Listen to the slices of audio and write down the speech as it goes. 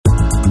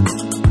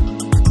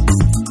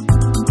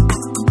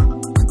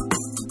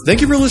Thank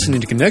you for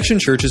listening to Connection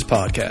Church's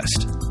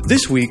podcast.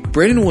 This week,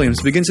 Brandon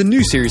Williams begins a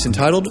new series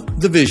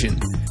entitled The Vision.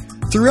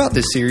 Throughout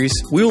this series,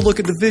 we will look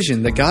at the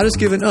vision that God has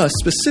given us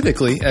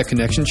specifically at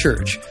Connection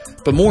Church,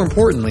 but more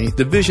importantly,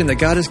 the vision that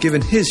God has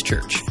given His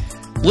church.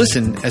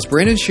 Listen as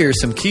Brandon shares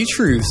some key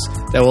truths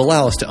that will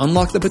allow us to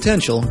unlock the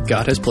potential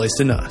God has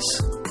placed in us.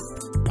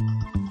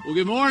 Well,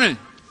 good morning.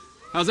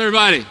 How's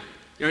everybody?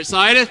 You're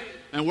excited?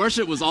 And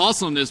worship was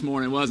awesome this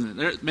morning, wasn't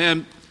it?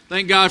 Man,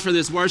 thank God for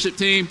this worship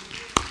team.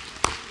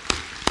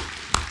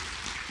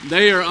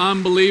 They are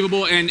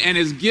unbelievable, and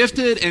as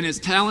gifted and as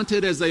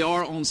talented as they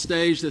are on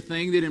stage, the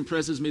thing that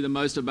impresses me the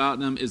most about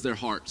them is their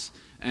hearts.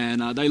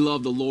 And they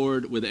love the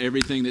Lord with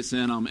everything that's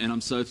in them, and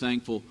I'm so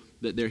thankful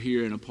that they're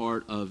here and a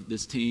part of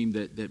this team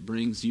that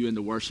brings you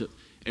into worship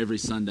every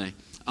Sunday.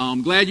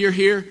 I'm glad you're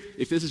here.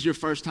 If this is your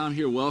first time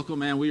here, welcome,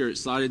 man. We are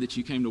excited that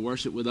you came to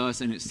worship with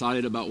us and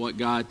excited about what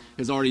God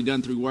has already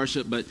done through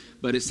worship, but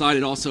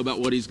excited also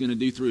about what He's going to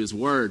do through His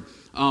Word.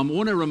 I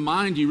want to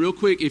remind you real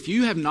quick, if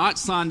you have not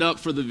signed up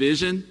for the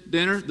Vision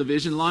dinner, the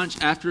Vision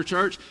lunch after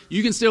church,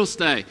 you can still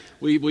stay.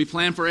 We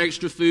plan for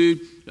extra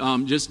food.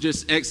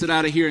 Just exit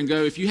out of here and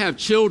go. If you have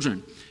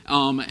children,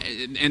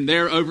 and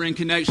they're over in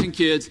Connection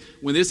Kids,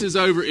 when this is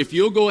over, if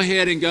you'll go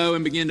ahead and go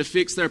and begin to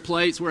fix their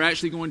plates, we're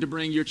actually going to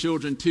bring your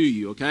children to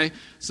you, okay?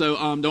 So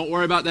don't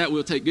worry about that.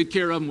 We'll take good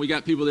care of them. We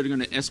got people that are going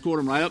to escort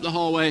them right up the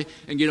hallway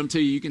and get them to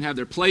you. You can have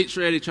their plates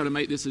ready, try to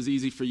make this as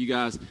easy for you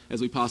guys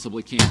as we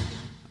possibly can.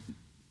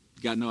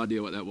 Got no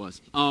idea what that was.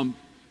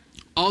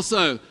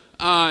 Also,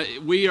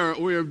 we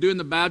are doing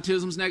the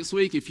baptisms next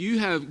week. If you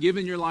have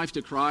given your life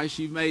to Christ,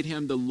 you've made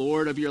Him the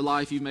Lord of your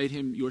life, you've made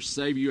Him your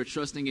Savior, you are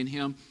trusting in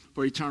Him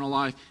for eternal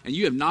life, and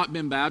you have not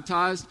been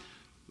baptized,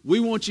 we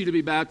want you to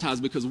be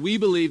baptized because we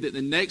believe that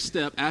the next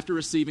step after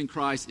receiving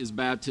Christ is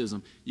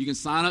baptism. You can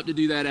sign up to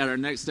do that at our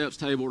Next Steps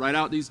table right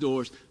out these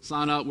doors.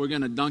 Sign up. We're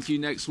going to dunk you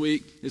next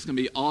week. It's going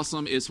to be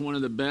awesome. It's one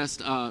of the best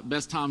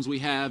times we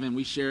have and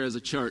we share as a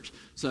church.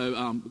 So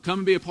come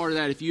and be a part of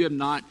that if you have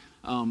not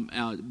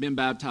been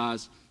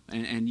baptized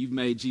and you've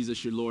made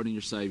Jesus your Lord and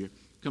your Savior.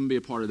 Come and be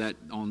a part of that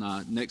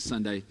on next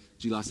Sunday,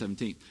 July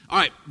 17th. All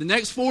right, the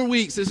next 4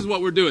 weeks, this is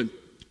what we're doing.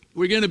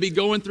 We're going to be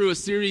going through a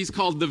series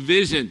called The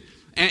Vision.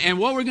 And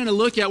what we're going to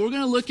look at,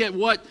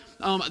 what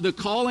the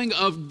calling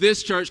of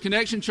this church,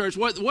 Connection Church,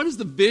 what is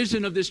the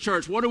vision of this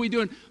church? What are we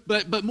doing?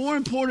 But more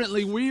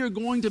importantly, we are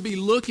going to be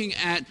looking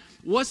at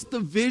what's the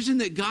vision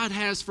that God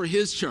has for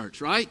His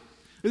church, right?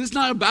 It's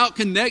not about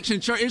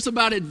Connection Church. It's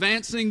about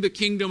advancing the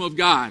kingdom of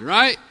God,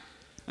 right?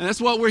 And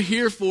that's what we're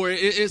here for.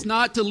 It's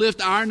not to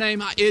lift our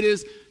name. It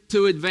is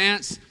to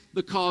advance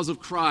the cause of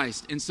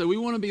Christ. And so we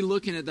want to be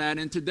looking at that.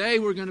 And today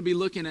we're going to be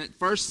looking at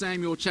 1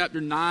 Samuel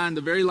chapter 9,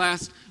 the very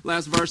last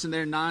verse in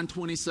there,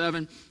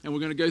 9:27. And we're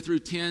going to go through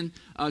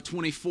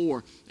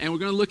 10:24. And we're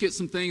going to look at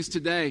some things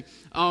today.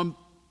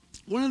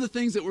 One of the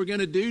things that we're going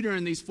to do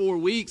during these 4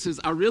 weeks is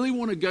I really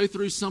want to go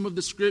through some of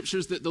the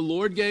scriptures that the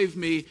Lord gave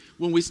me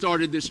when we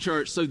started this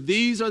church. So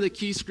these are the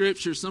key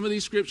scriptures. Some of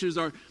these scriptures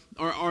are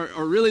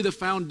really the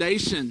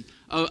foundation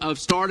of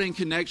starting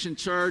Connection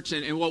Church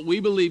and what we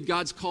believe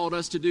God's called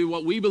us to do,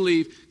 what we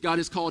believe God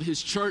has called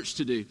His church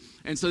to do.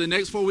 And so the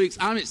next 4 weeks,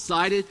 I'm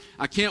excited.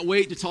 I can't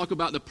wait to talk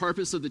about the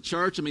purpose of the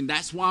church. I mean,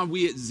 that's why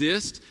we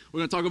exist. We're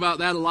going to talk about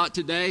that a lot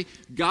today.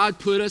 God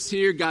put us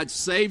here. God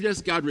saved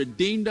us. God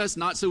redeemed us,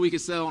 not so we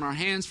could sit on our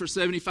hands for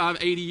 75,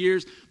 80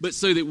 years, but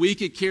so that we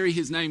could carry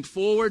His name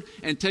forward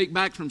and take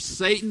back from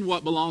Satan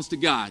what belongs to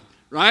God,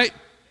 right?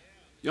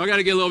 Y'all got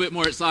to get a little bit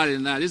more excited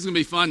than that. This is going to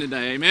be fun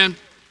today, amen?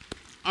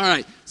 All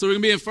right, so we're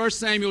going to be in 1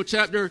 Samuel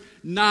chapter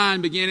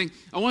 9 beginning.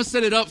 I want to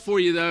set it up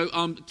for you,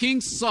 though. King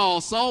Saul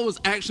was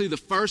actually the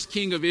first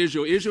king of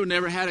Israel. Israel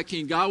never had a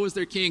king. God was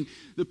their king.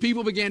 The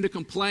people began to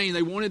complain.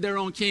 They wanted their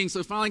own king.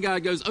 So finally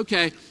God goes,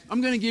 okay, I'm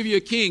going to give you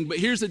a king, but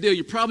here's the deal.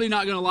 You're probably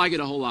not going to like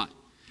it a whole lot.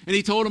 And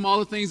He told them all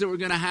the things that were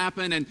going to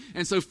happen.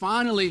 And so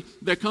finally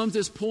there comes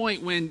this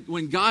point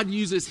when God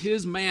uses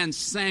His man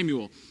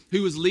Samuel,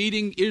 who was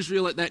leading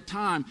Israel at that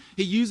time.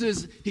 He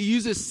uses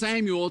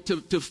Samuel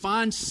to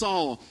find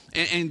Saul.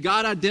 And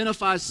God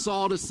identifies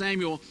Saul to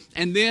Samuel.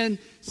 And then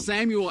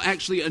Samuel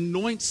actually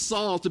anoints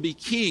Saul to be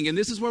king. And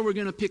this is where we're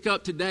going to pick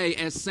up today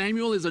as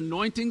Samuel is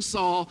anointing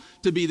Saul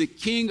to be the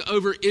king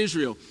over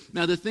Israel.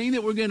 Now the thing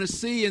that we're going to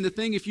see, and the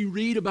thing if you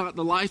read about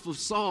the life of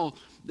Saul,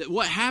 that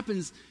what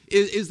happens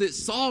is that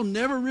Saul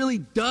never really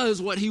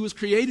does what he was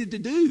created to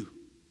do.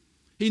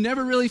 He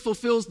never really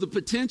fulfills the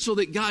potential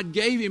that God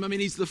gave him. I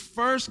mean, he's the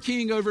first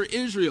king over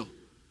Israel.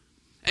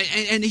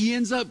 And he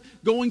ends up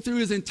going through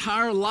his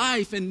entire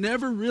life and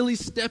never really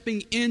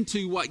stepping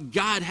into what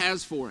God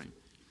has for him.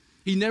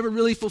 He never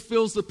really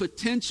fulfills the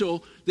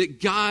potential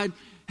that God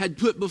had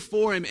put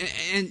before him.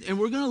 And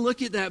we're going to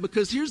look at that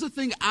because here's the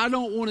thing I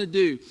don't want to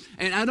do,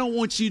 and I don't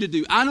want you to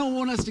do. I don't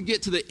want us to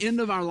get to the end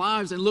of our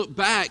lives and look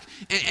back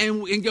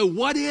and go,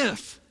 what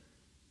if?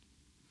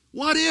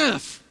 What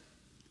if?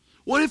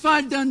 What if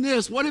I'd done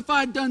this? What if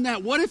I'd done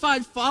that? What if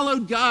I'd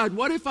followed God?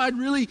 What if I'd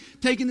really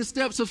taken the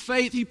steps of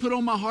faith He put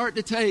on my heart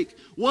to take?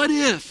 What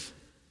if?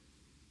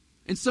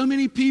 And so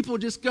many people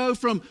just go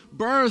from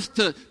birth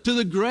to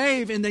the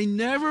grave, and they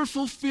never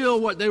fulfill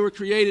what they were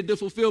created to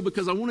fulfill,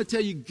 because I want to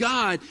tell you,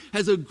 God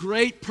has a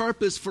great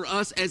purpose for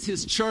us as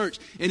His church,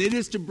 and it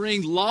is to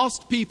bring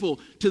lost people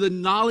to the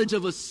knowledge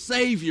of a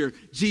Savior,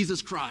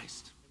 Jesus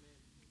Christ.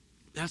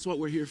 That's what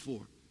we're here for,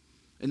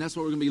 and that's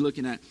what we're going to be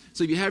looking at.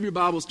 So if you have your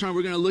Bibles turned,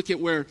 we're going to look at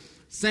where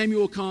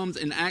Samuel comes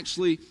and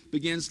actually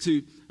begins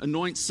to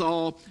anoint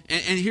Saul.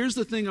 And here's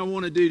the thing I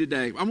want to do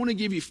today. I want to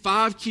give you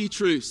 5 key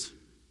truths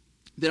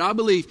that I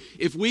believe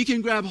if we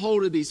can grab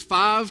hold of these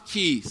 5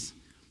 keys,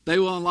 they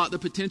will unlock the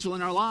potential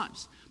in our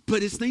lives.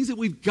 But it's things that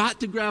we've got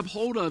to grab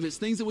hold of. It's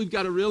things that we've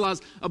got to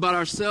realize about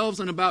ourselves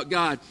and about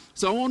God.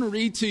 So I want to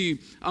read to you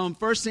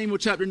 1 Samuel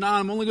chapter 9.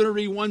 I'm only going to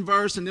read one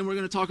verse, and then we're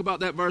going to talk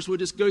about that verse. We'll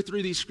just go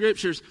through these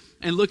scriptures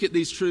and look at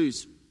these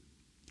truths.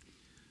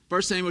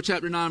 1 Samuel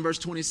chapter 9, verse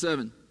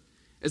 27.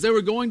 As they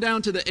were going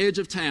down to the edge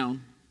of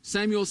town,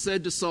 Samuel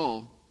said to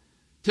Saul,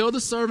 "Tell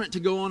the servant to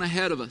go on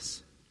ahead of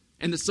us."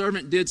 And the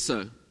servant did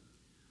so.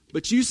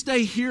 "But you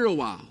stay here a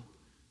while,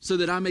 so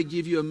that I may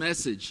give you a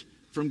message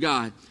from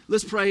God."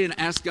 Let's pray and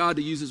ask God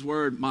to use His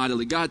word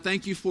mightily. God,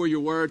 thank you for your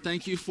word.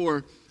 Thank you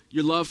for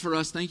your love for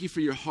us. Thank you for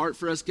your heart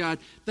for us, God.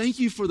 Thank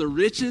you for the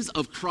riches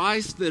of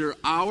Christ that are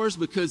ours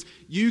because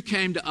you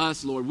came to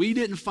us, Lord. We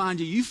didn't find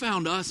you. You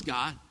found us,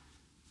 God.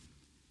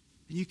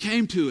 And you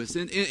came to us.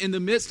 In the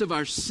midst of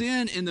our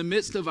sin, in the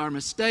midst of our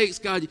mistakes,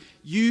 God,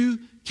 you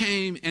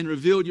came and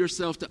revealed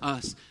yourself to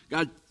us.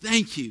 God,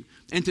 thank you.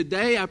 And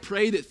today I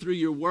pray that through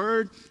your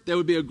word, there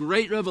would be a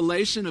great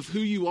revelation of who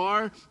you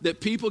are,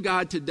 that people,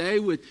 God, today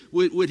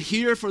would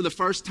hear for the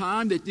first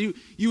time, that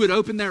you would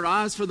open their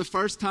eyes for the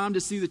first time to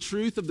see the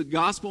truth of the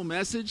gospel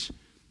message,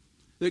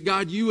 that,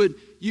 God, you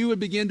would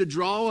begin to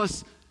draw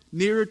us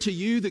nearer to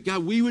you, that,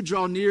 God, we would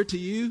draw near to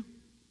you.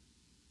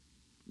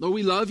 Lord,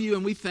 we love you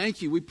and we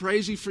thank you. We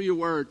praise you for your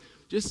word.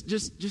 Just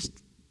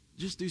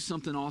do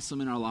something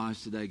awesome in our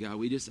lives today, God.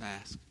 We just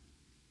ask.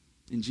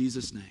 In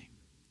Jesus' name,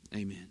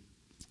 amen.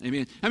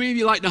 Amen. How many of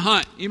you like to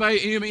hunt?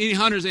 Any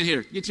hunters in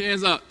here? Get your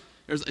hands up.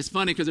 It's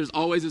funny because there's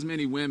always as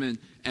many women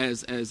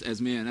as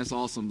men. That's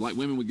awesome. Like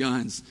women with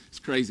guns. It's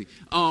crazy.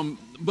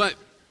 But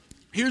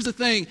here's the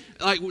thing.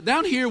 Like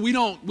down here, we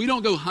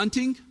don't go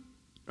hunting,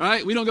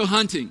 right? We don't go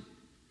hunting.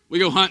 We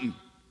go hunting.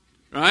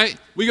 Right?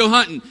 We go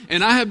hunting.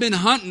 And I have been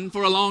hunting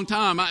for a long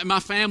time. My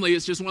family,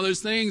 it's just one of those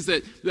things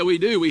that we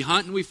do. We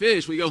hunt and we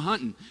fish. We go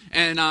hunting.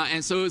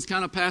 And so it's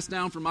kind of passed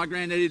down from my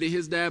granddaddy to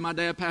his dad. My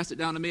dad passed it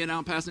down to me, and now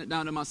I'm passing it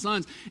down to my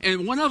sons.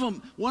 And one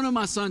of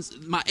my sons,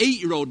 my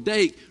 8-year-old,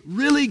 Dake,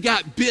 really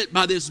got bit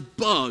by this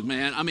bug,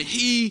 man. I mean,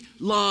 he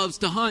loves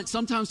to hunt,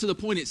 sometimes to the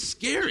point it's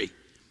scary.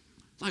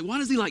 Like, why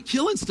does he like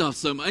killing stuff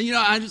so much? You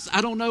know,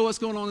 I don't know what's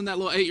going on in that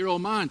little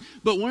 8-year-old mind.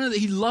 But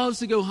he loves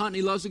to go hunt.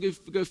 He loves to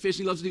go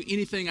fishing. He loves to do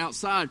anything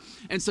outside.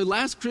 And so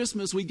last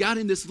Christmas, we got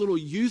him this little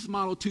Youth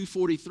Model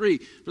 243.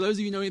 For those of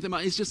you who know anything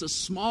about it, it's just a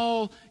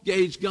small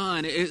gauge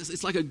gun.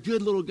 It's like a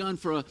good little gun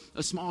for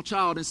a small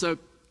child. And so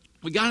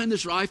we got him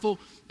this rifle,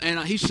 and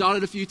he shot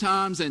it a few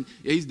times, and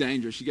he's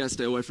dangerous. You got to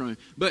stay away from him.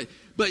 But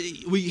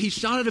he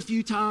shot it a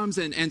few times,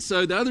 and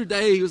so the other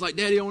day he was like,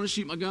 "Daddy, I want to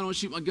shoot my gun. I want to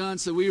shoot my gun."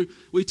 So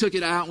we took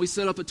it out, and we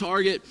set up a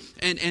target,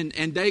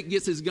 and Dake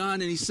gets his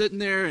gun, and he's sitting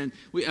there, and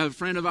a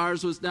friend of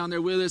ours was down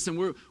there with us, and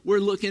we're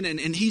looking,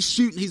 and he's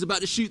shooting. He's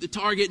about to shoot the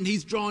target, and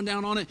he's drawing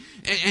down on it,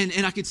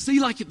 and I could see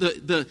like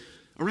the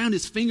around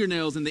his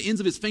fingernails and the ends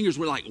of his fingers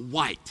were like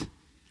white.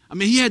 I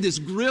mean, he had this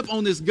grip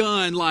on this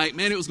gun like,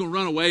 man, it was going to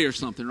run away or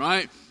something,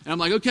 right? And I'm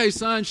like, "Okay,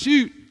 son,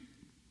 shoot."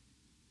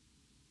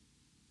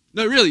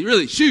 "No,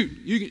 really, shoot.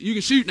 You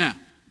can shoot now."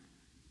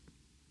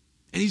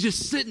 And he's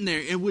just sitting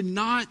there and would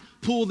not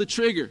pull the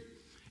trigger.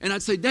 And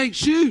I'd say, "Dake,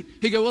 shoot."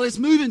 He'd go, "Well, it's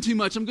moving too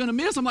much. I'm going to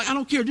miss." I'm like, "I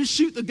don't care. Just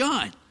shoot the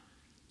gun.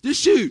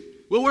 Just shoot.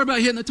 We'll worry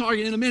about hitting the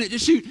target in a minute.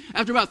 Just shoot."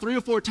 After about 3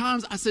 or 4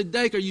 times, I said,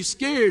 "Dake, are you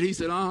scared?" He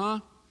said,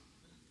 "Uh-huh."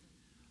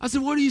 I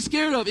said, "What are you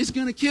scared of? It's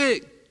going to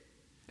kick."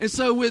 And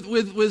so with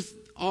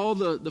all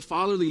the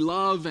fatherly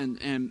love and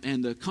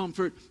the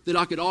comfort that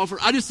I could offer,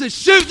 I just said,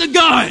 "Shoot the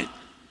gun."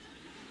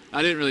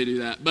 I didn't really do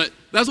that, but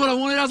that's what I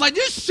wanted. I was like,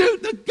 "Just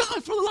shoot the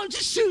gun for the love.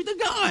 Just shoot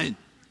the gun.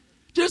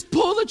 Just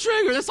pull the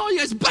trigger. That's all you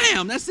guys.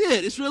 Bam. That's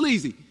it. It's real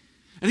easy."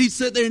 And he'd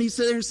sit there and he'd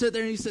sit there and sit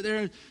there and he'd sit there.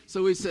 And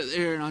so we'd sit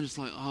there, and I'm just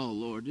like, "Oh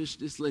Lord,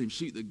 just let him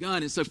shoot the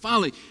gun." And so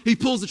finally he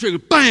pulls the trigger.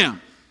 Bam.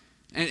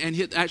 And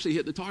actually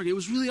hit the target. It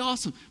was really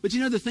awesome. But you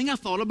know, the thing I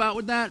thought about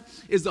with that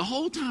is the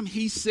whole time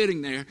he's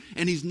sitting there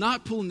and he's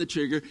not pulling the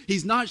trigger,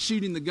 he's not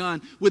shooting the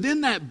gun, within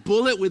that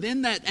bullet,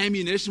 within that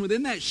ammunition,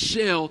 within that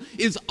shell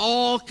is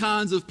all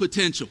kinds of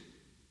potential.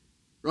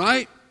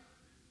 Right?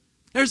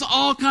 There's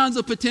all kinds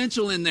of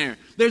potential in there.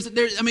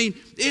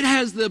 It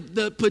has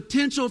the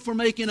potential for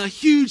making a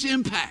huge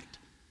impact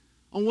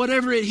on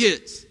whatever it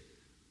hits.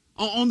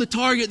 On the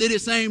target that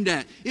it's aimed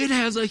at. It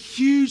has a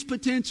huge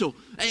potential.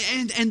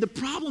 And the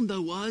problem,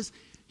 though, was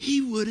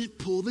he wouldn't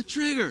pull the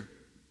trigger.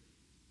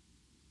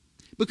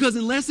 Because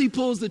unless he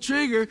pulls the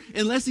trigger,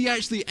 unless he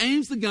actually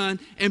aims the gun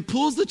and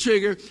pulls the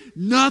trigger,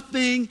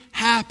 nothing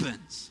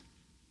happens.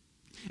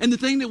 And the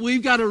thing that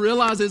we've got to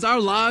realize is our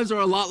lives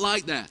are a lot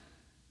like that.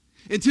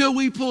 Until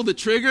we pull the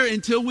trigger,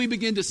 until we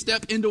begin to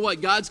step into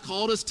what God's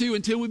called us to,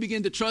 until we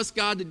begin to trust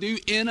God to do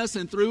in us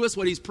and through us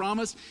what He's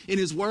promised in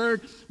His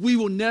Word, we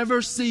will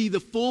never see the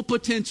full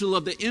potential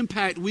of the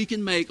impact we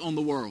can make on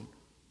the world.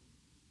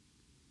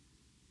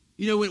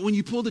 You know, when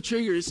you pull the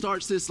trigger, it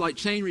starts this like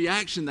chain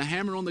reaction. The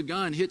hammer on the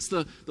gun hits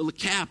the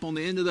cap on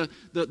the end of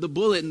the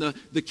bullet, and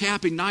the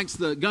cap ignites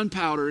the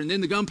gunpowder, and then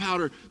the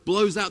gunpowder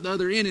blows out the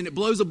other end, and it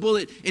blows a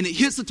bullet, and it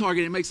hits the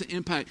target, and it makes an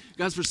impact.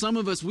 Guys, for some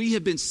of us, we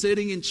have been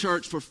sitting in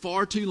church for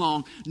far too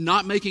long,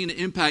 not making an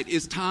impact.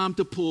 It's time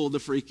to pull the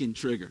freaking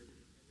trigger.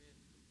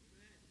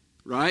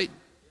 Right?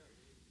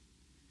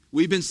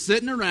 We've been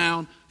sitting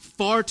around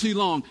far too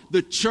long.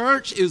 The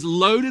church is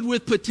loaded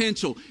with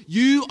potential.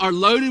 You are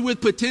loaded with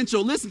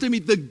potential. Listen to me.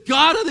 The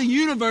God of the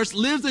universe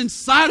lives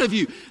inside of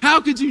you. How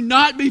could you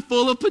not be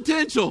full of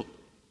potential?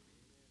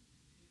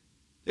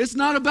 It's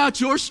not about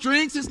your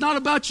strengths. It's not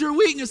about your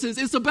weaknesses.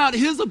 It's about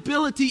His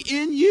ability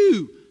in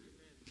you.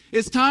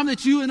 It's time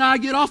that you and I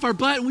get off our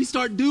butt and we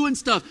start doing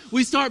stuff.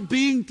 We start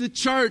being the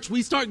church.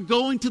 We start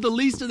going to the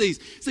least of these.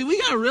 See, we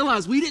got to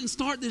realize we didn't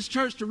start this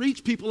church to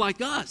reach people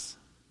like us.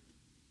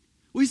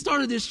 We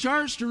started this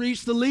church to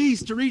reach the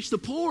least, to reach the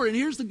poor. And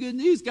here's the good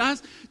news,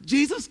 guys.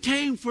 Jesus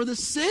came for the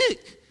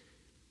sick.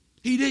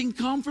 He didn't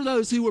come for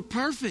those who were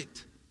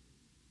perfect.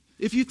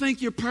 If you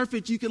think you're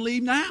perfect, you can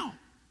leave now.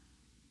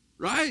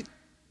 Right?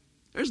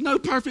 There's no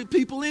perfect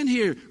people in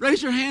here.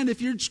 Raise your hand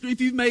if you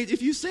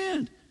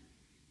sinned.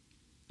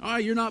 All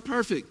right, you're not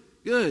perfect.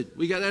 Good.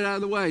 We got that out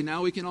of the way.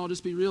 Now we can all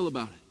just be real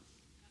about it.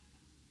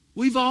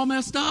 We've all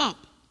messed up.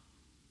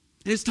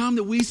 And it's time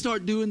that we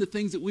start doing the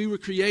things that we were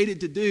created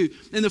to do.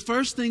 And the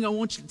first thing I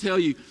want you to tell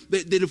you,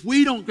 that if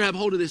we don't grab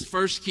hold of this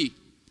first key,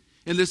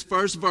 in this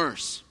first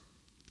verse,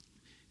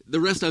 the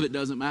rest of it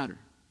doesn't matter.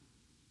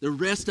 The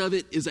rest of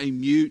it is a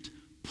moot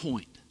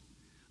point.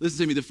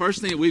 Listen to me, the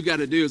first thing that we've got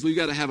to do is we've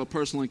got to have a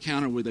personal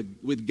encounter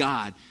with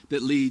God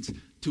that leads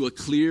to a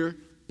clear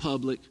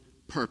public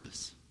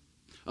purpose.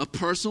 A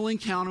personal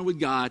encounter with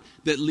God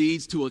that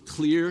leads to a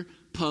clear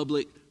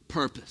public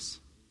purpose.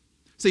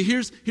 See,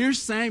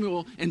 here's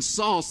Samuel and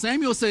Saul.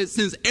 Samuel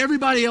sends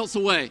everybody else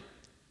away.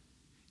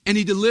 And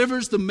he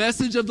delivers the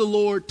message of the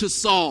Lord to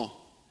Saul.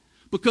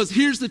 Because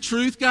here's the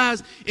truth,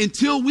 guys.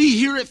 Until we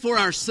hear it for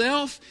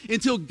ourselves,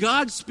 until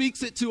God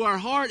speaks it to our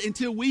heart,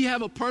 until we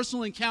have a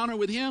personal encounter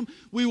with Him,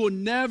 we will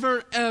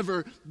never,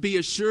 ever be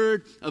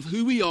assured of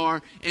who we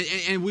are.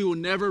 And we will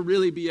never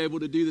really be able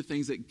to do the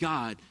things that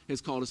God has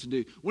called us to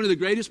do. One of the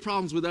greatest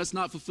problems with us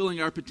not fulfilling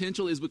our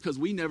potential is because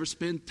we never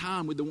spend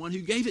time with the one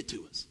who gave it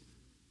to us.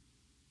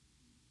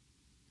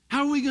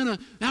 How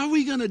are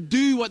we gonna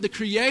do what the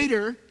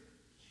Creator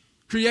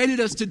created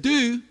us to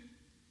do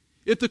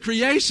if the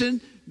creation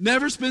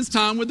never spends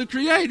time with the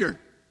Creator?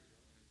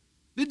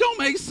 It don't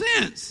make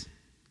sense.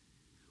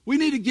 We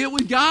need to get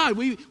with God.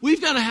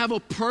 We've got to have a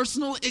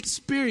personal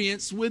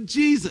experience with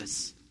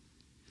Jesus.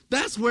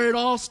 That's where it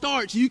all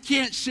starts. You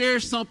can't share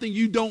something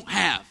you don't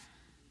have.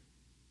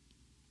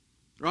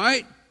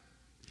 Right?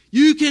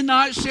 You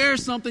cannot share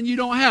something you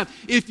don't have.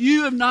 If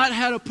you have not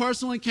had a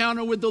personal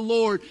encounter with the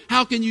Lord,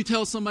 how can you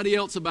tell somebody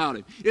else about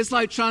it? It's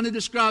like trying to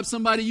describe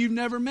somebody you've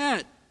never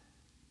met.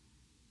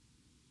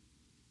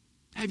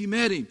 Have you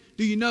met Him?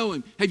 Do you know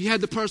Him? Have you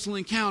had the personal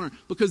encounter?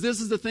 Because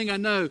this is the thing I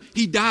know.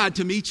 He died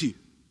to meet you.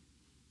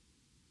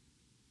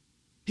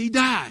 He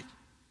died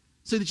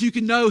so that you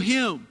could know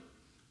Him.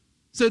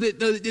 So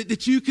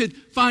that you could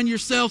find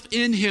yourself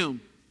in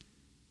Him.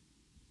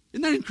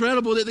 Isn't that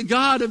incredible that the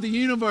God of the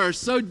universe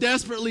so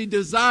desperately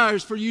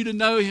desires for you to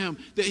know Him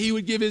that He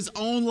would give His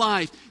own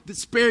life to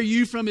spare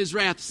you from His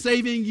wrath,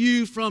 saving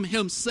you from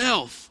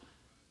Himself?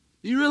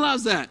 Do you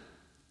realize that?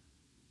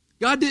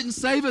 God didn't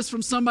save us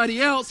from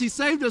somebody else. He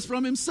saved us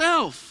from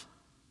Himself.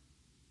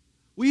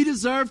 We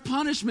deserve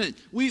punishment.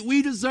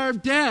 We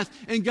deserve death.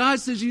 And God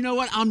says, you know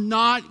what? I'm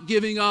not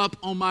giving up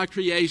on my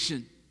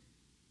creation.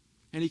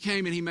 And He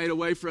came and He made a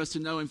way for us to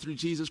know Him through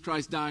Jesus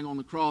Christ dying on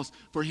the cross,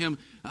 for Him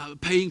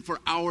paying for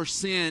our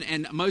sin.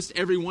 And most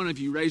every one of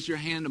you raised your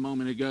hand a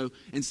moment ago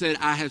and said,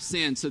 I have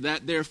sinned. So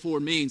that therefore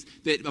means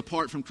that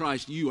apart from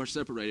Christ, you are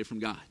separated from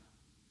God.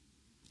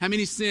 How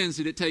many sins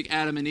did it take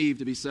Adam and Eve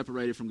to be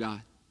separated from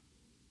God?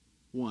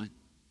 One.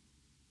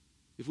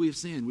 If we have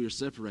sinned, we are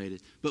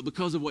separated. But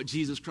because of what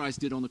Jesus Christ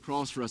did on the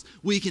cross for us,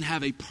 we can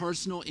have a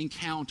personal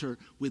encounter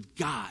with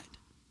God.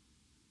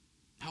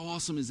 How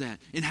awesome is that?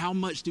 And how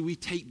much do we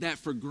take that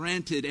for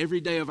granted every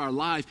day of our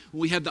life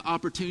when we have the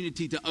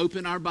opportunity to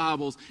open our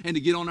Bibles and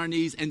to get on our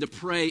knees and to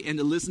pray and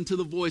to listen to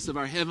the voice of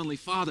our Heavenly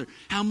Father?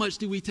 How much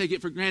do we take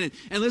it for granted?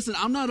 And listen,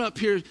 I'm not up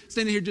here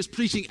standing here just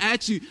preaching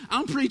at you.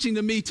 I'm preaching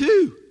to me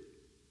too.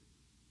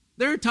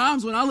 There are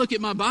times when I look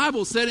at my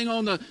Bible sitting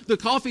on the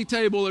coffee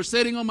table or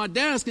sitting on my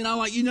desk and I'm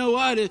like, you know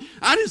what?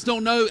 I just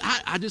don't know.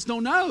 I just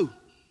don't know.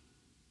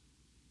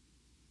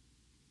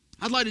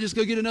 I'd like to just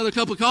go get another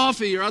cup of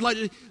coffee, or I'd like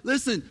to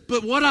listen.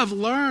 But what I've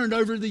learned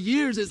over the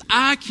years is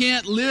I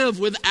can't live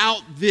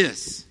without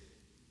this.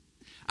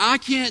 I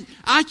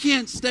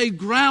can't stay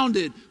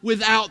grounded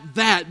without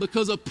that,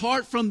 because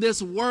apart from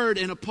this word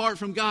and apart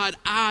from God,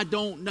 I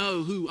don't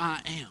know who I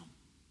am.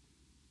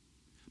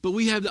 But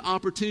we have the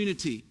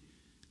opportunity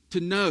to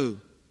know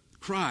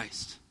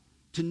Christ,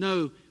 to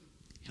know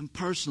Him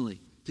personally,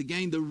 to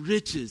gain the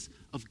riches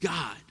of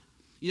God.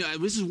 You know,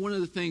 this is one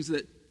of the things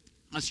that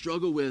I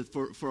struggle with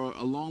for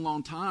a long,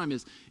 long time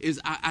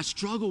is I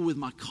struggle with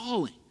my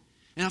calling.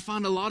 And I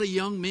find a lot of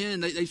young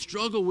men, they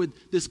struggle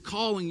with this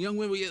calling. Young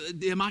women,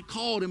 am I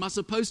called? Am I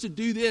supposed to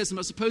do this? Am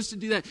I supposed to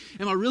do that?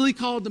 Am I really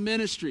called to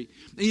ministry?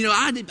 And you know,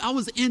 I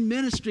was in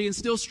ministry and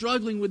still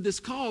struggling with this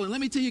call. And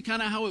let me tell you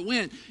kind of how it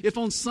went. If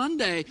on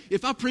Sunday,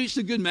 if I preached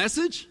a good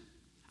message,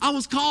 I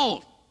was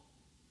called.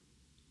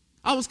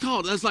 I was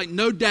called. I was like,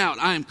 no doubt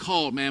I am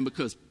called, man,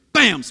 because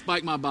bam,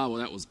 spiked my Bible.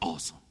 That was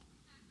awesome.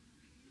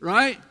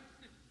 Right?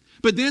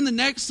 But then the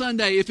next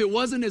Sunday, if it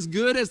wasn't as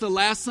good as the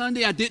last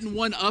Sunday, I didn't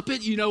one-up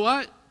it. You know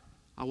what?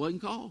 I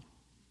wasn't called.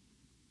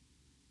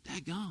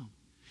 Daggone.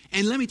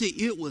 And let me tell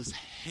you, it was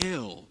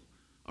hell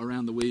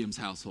around the Williams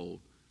household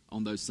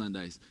on those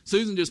Sundays.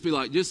 Susan just be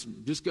like, just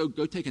go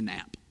take a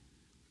nap.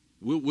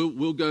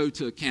 We'll go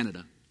to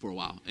Canada for a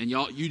while. And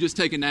y'all, you just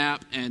take a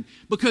nap. And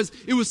because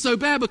it was so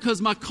bad,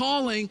 because my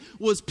calling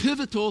was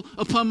pivotal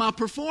upon my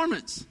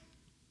performance.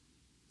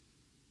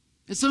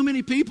 And so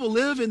many people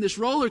live in this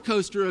roller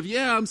coaster of,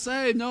 yeah, I'm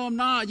saved, no, I'm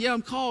not. Yeah,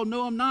 I'm called,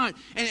 no, I'm not.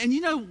 And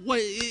you know what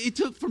it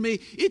took for me?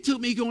 It took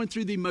me going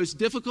through the most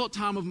difficult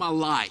time of my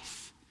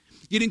life,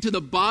 getting to the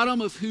bottom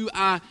of who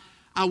I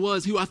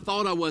was, who I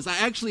thought I was. I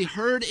actually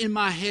heard in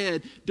my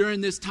head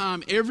during this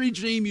time, every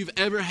dream you've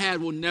ever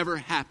had will never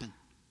happen.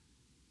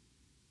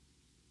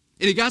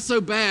 And it got so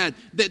bad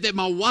that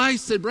my wife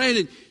said,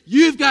 Brandon,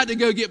 you've got to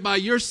go get by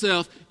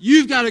yourself.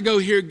 You've got to go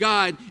hear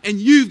God. And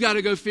you've got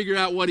to go figure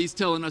out what He's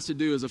telling us to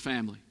do as a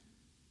family.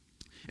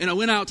 And I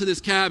went out to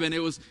this cabin.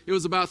 It was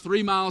about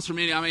 3 miles from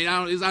any. It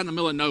was out in the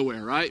middle of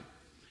nowhere, right?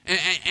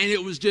 And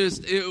it was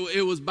just,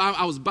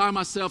 I was by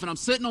myself. And I'm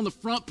sitting on the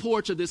front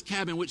porch of this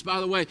cabin, which, by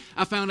the way,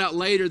 I found out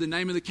later the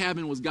name of the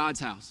cabin was God's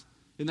house.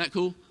 Isn't that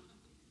cool?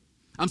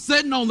 I'm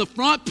sitting on the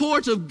front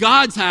porch of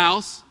God's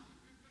house,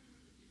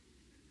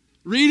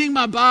 reading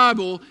my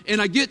Bible,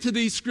 and I get to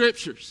these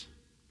scriptures.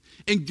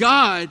 And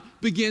God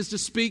begins to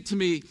speak to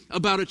me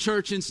about a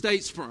church in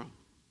Statesboro.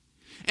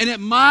 And at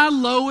my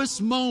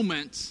lowest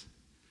moments,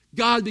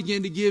 God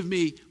began to give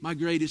me my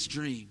greatest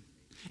dream.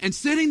 And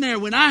sitting there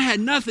when I had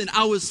nothing,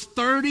 I was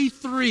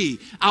 33.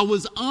 I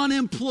was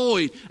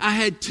unemployed. I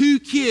had 2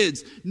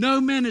 kids, no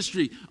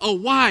ministry, a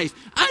wife.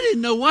 I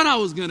didn't know what I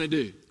was going to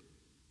do.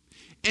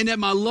 And at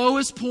my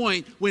lowest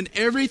point, when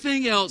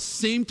everything else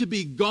seemed to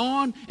be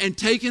gone and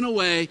taken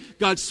away,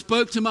 God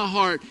spoke to my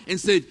heart and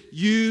said,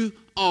 you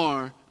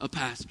are a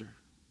pastor.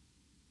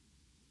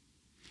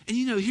 And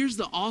you know, here's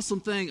the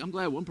awesome thing. I'm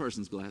glad one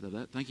person's glad of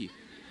that. Thank you.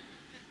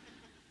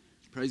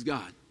 Praise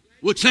God.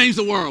 We'll change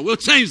the world. We'll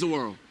change the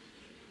world.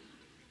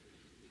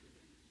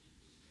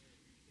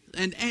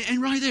 And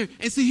right there.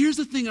 And see, here's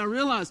the thing I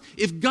realized.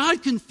 If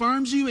God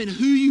confirms you in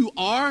who you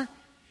are,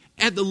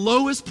 at the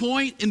lowest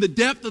point in the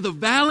depth of the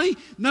valley,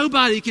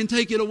 nobody can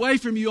take it away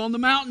from you on the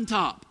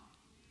mountaintop.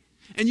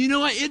 And you know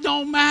what? It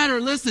don't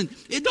matter. Listen,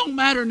 it don't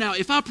matter now.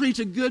 If I preach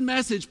a good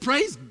message,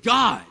 praise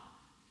God.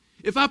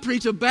 If I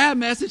preach a bad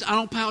message, I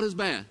don't pout as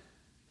bad.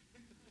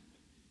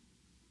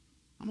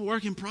 I'm a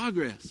work in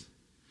progress.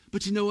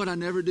 But you know what I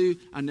never do?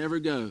 I never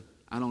go,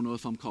 I don't know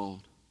if I'm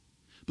called.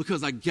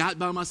 Because I got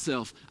by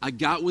myself, I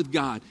got with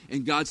God,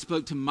 and God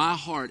spoke to my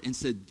heart and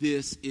said,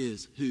 this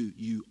is who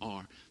you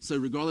are. So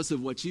regardless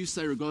of what you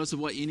say, regardless of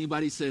what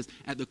anybody says,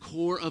 at the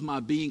core of my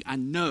being, I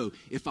know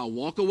if I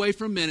walk away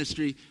from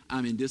ministry,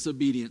 I'm in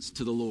disobedience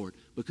to the Lord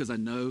because I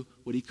know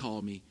what He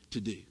called me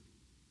to do.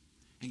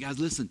 And guys,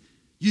 listen,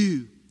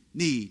 you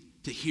need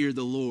to hear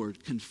the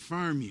Lord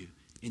confirm you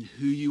in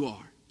who you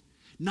are.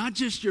 Not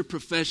just your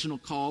professional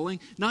calling,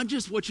 not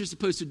just what you're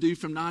supposed to do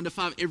from 9 to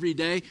 5 every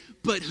day,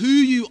 but who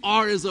you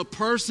are as a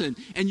person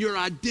and your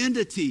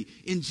identity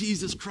in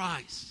Jesus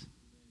Christ.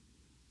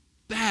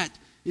 That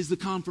is the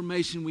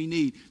confirmation we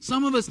need.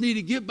 Some of us need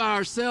to get by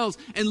ourselves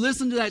and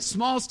listen to that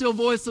small, still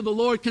voice of the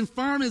Lord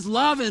confirm His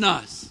love in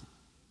us.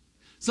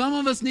 Some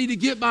of us need to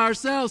get by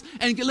ourselves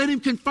and let Him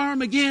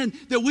confirm again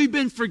that we've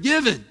been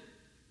forgiven,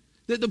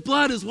 that the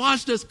blood has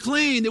washed us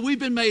clean, that we've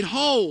been made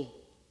whole.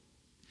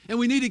 And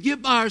we need to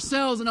get by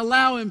ourselves and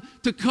allow Him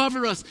to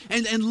cover us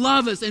and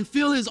love us and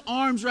feel His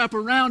arms wrap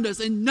around us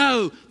and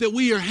know that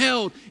we are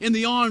held in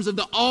the arms of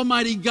the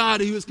Almighty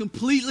God who is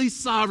completely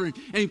sovereign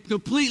and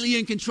completely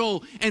in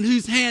control and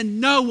whose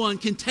hand no one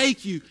can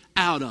take you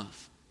out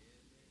of.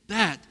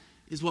 That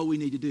is what we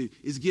need to do,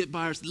 is get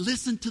by ourselves.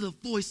 Listen to the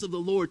voice of the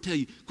Lord tell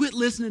you. Quit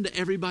listening to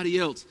everybody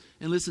else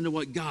and listen to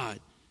what God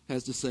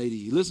has to say to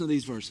you. Listen to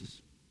these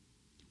verses,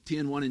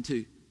 10, 1 and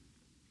 2.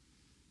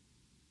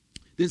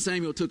 Then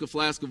Samuel took a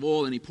flask of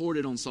oil and he poured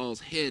it on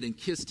Saul's head and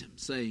kissed him,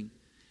 saying,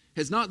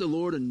 has not the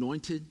Lord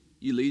anointed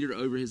you leader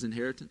over His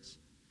inheritance?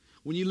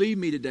 When you leave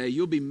me today,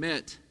 you'll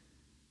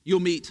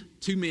meet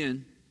 2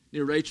 men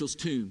near Rachel's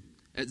tomb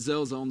at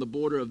Zelzah on the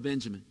border of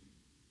Benjamin.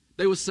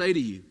 They will say to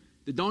you,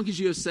 the donkeys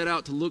you have set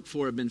out to look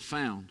for have been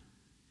found.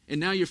 And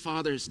now your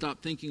father has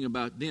stopped thinking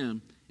about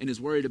them and is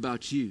worried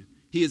about you.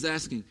 He is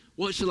asking,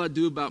 what shall I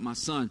do about my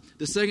son?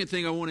 The second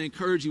thing I want to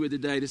encourage you with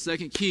today, the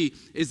second key,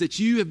 is that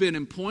you have been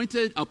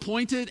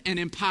appointed and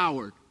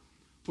empowered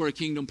for a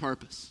kingdom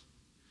purpose.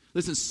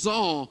 Listen,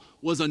 Saul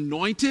was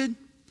anointed,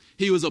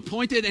 he was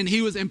appointed, and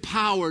he was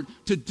empowered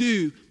to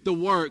do the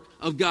work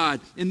of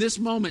God. In this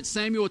moment,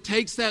 Samuel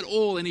takes that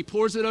oil and he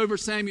pours it over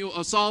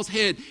Saul's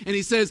head, and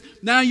he says,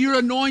 now you're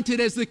anointed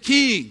as the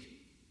king.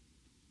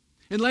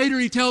 And later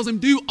he tells him,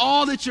 do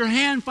all that your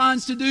hand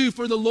finds to do,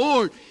 for the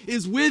Lord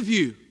is with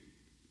you.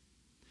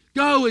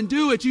 Go and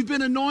do it. You've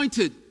been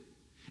anointed.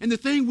 And the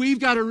thing we've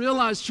got to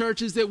realize,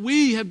 church, is that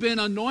we have been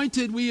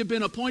anointed, we have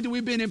been appointed,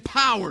 we've been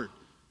empowered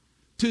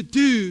to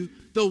do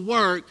the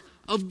work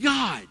of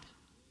God.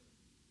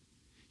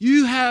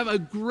 You have a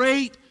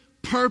great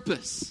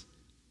purpose.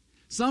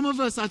 Some of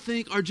us, I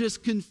think, are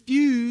just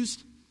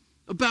confused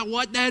about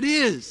what that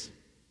is.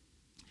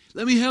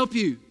 Let me help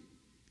you.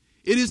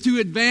 It is to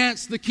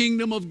advance the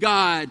kingdom of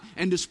God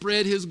and to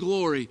spread His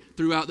glory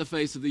throughout the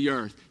face of the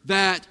earth.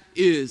 That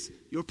is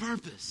your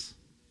purpose.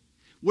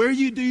 Where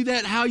you do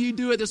that, how you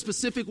do it, the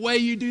specific way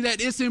you do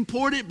that, it's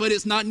important, but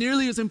it's not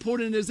nearly as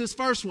important as this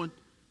first one.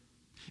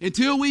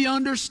 Until we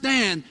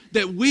understand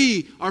that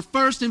we are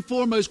first and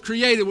foremost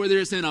created, whether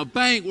it's in a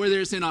bank, whether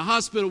it's in a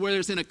hospital, whether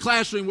it's in a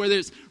classroom, whether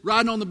it's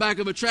riding on the back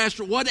of a trash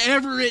truck,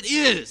 whatever it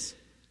is,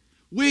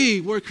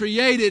 we were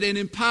created and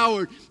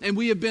empowered, and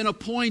we have been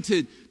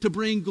appointed to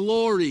bring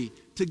glory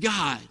to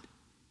God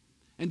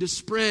and to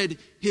spread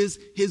His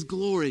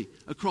glory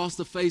across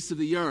the face of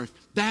the earth.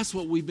 That's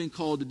what we've been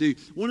called to do.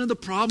 One of the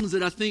problems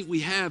that I think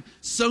we have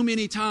so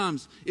many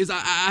times is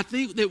I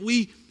think that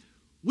we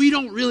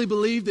don't really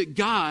believe that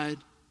God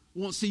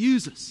wants to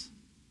use us.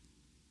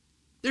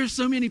 There's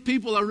so many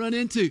people I run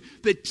into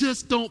that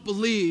just don't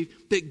believe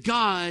that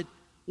God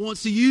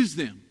wants to use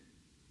them.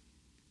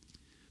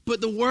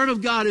 But the Word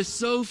of God is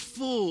so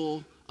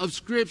full of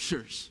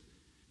scriptures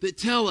that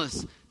tell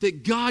us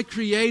that God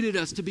created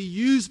us to be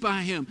used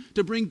by Him,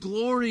 to bring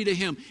glory to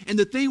Him. And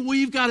the thing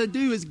we've got to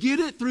do is get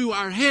it through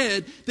our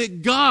head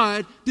that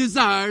God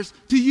desires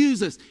to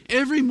use us.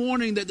 Every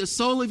morning that the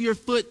sole of your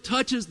foot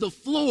touches the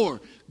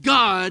floor,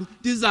 God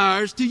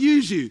desires to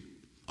use you.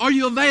 Are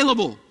you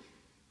available?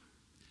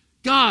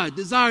 God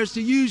desires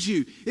to use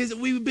you. Is that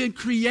we've been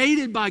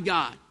created by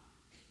God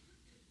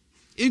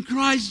in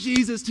Christ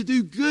Jesus to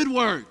do good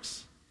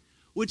works,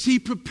 which He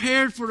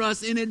prepared for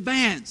us in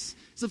advance.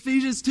 It's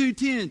Ephesians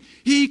 2:10.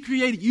 He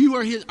created, you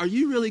are His. Are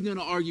you really going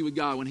to argue with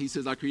God when He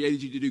says, I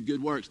created you to do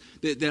good works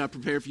that I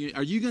prepared for you?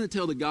 Are you going to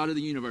tell the God of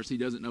the universe He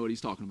doesn't know what He's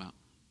talking about?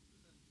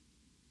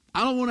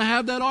 I don't want to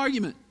have that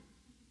argument.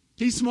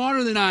 He's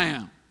smarter than I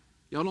am.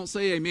 Y'all don't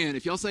say amen.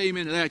 If y'all say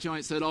amen to that, y'all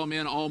ain't said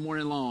amen all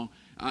morning long.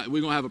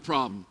 We're going to have a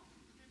problem.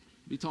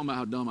 Be talking about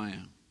how dumb I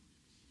am.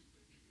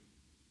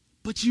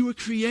 But you were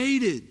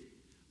created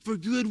for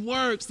good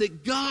works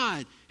that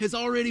God has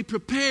already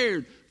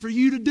prepared for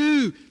you to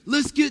do.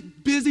 Let's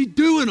get busy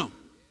doing them.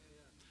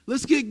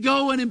 Let's get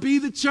going and be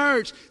the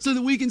church so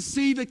that we can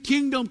see the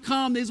kingdom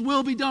come. His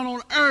will be done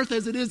on earth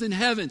as it is in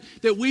heaven.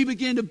 That we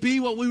begin to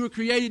be what we were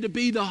created to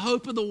be, the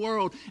hope of the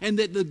world. And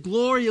that the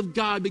glory of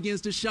God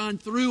begins to shine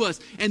through us.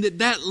 And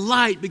that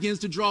light begins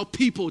to draw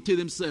people to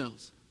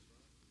themselves.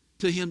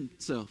 To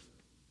Himself.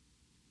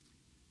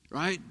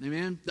 Right?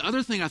 Amen? The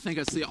other thing I think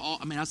I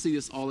see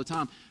this all the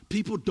time.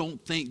 People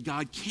don't think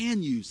God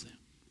can use them.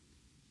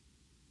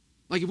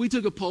 Like if we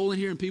took a poll in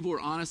here and people were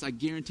honest, I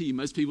guarantee you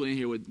most people in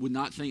here would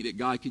not think that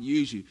God could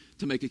use you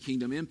to make a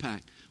kingdom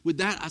impact. With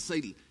that, I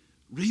say,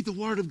 read the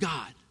Word of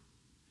God.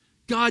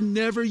 God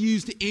never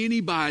used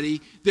anybody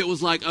that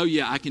was like, oh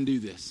yeah, I can do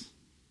this.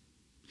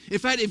 In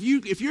fact, if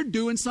you're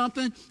doing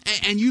something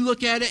and you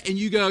look at it and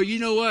you go, you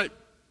know what?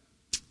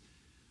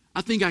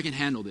 I think I can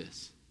handle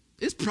this.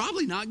 It's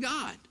probably not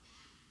God.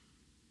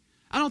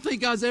 I don't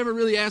think God's ever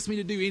really asked me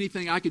to do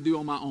anything I could do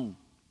on my own.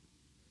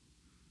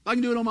 If I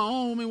can do it on my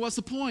own, I mean, what's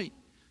the point?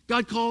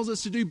 God calls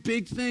us to do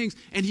big things,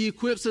 and He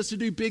equips us to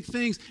do big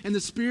things, and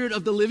the Spirit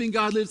of the living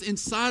God lives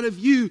inside of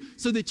you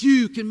so that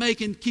you can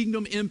make a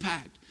kingdom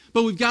impact.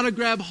 But we've got to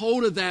grab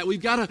hold of that.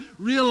 We've got to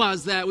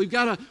realize that. We've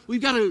got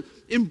to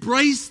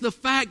embrace the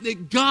fact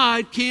that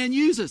God can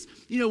use us.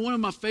 You know, one of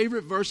my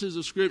favorite verses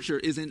of Scripture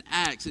is in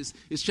Acts.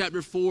 It's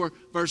chapter 4,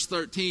 verse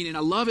 13. And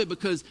I love it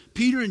because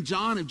Peter and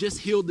John have just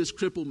healed this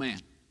crippled man.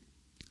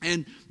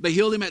 And they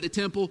healed him at the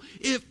temple.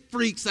 It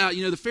freaks out.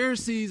 You know, the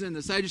Pharisees and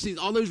the Sadducees,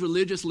 all those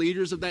religious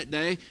leaders of that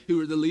day who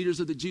were the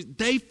leaders of the Jews,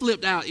 they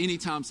flipped out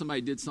anytime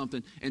somebody did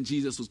something and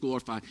Jesus was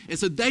glorified. And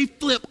so they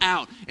flip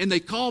out and they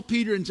call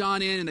Peter and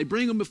John in and they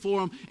bring them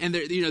before them and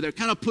they're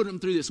kind of putting them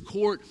through this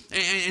court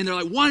and they're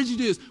like, why did you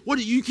do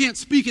this? You can't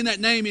speak in that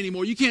name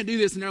anymore. You can't do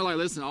this. And they're like,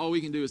 listen, all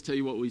we can do is tell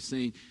you what we've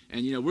seen.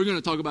 And, you know, we're going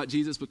to talk about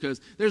Jesus because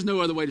there's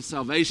no other way to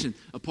salvation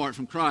apart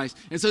from Christ.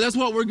 And so that's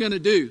what we're going to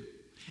do.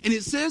 And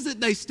it says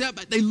that they step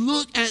back, they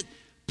look at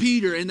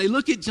Peter and they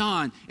look at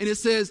John, and it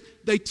says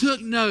they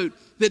took note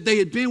that they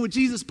had been with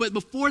Jesus. But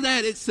before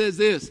that, it says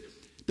this: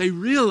 they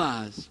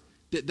realized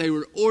that they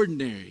were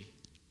ordinary,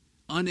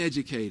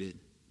 uneducated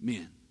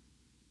men.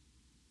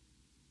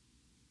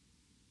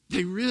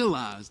 They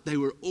realized they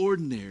were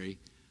ordinary,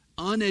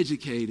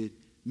 uneducated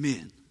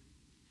men.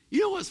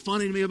 You know what's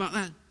funny to me about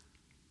that?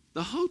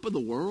 The hope of the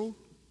world,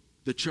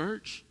 the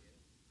church,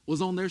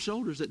 was on their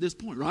shoulders at this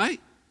point, right?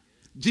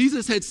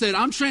 Jesus had said,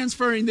 I'm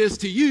transferring this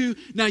to you.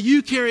 Now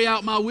you carry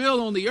out my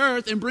will on the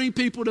earth and bring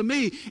people to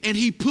me. And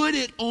he put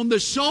it on the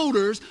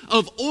shoulders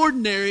of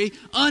ordinary,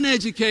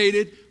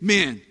 uneducated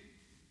men.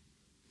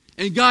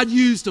 And God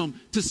used them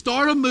to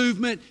start a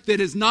movement that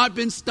has not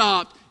been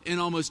stopped in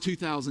almost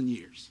 2,000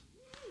 years.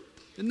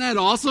 Isn't that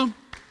awesome?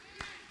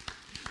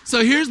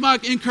 So here's my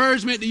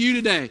encouragement to you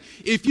today.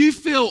 If you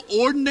feel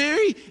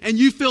ordinary and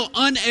you feel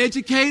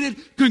uneducated,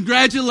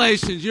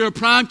 congratulations. You're a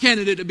prime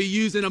candidate to be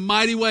used in a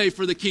mighty way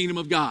for the kingdom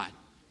of God.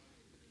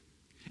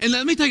 And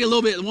let me take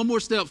one more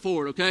step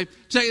forward, okay?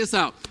 Check this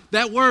out.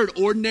 That word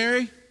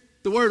ordinary,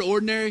 the word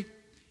ordinary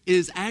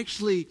is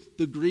actually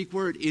the Greek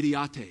word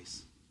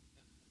idiotes.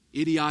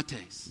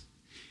 Idiotes.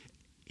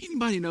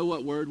 Anybody know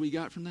what word we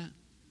got from that?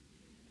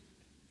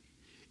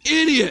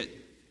 Idiot.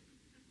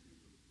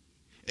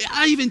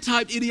 I even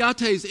typed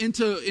idiotes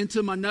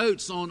into my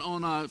notes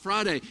on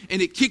Friday, and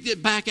it kicked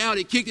it back out.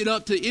 It kicked it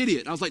up to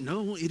idiot. I was like,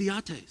 no,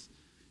 idiotes.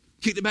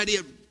 Kicked it back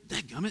to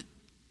dadgummit.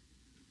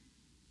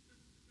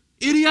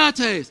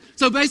 Idiotes.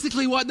 So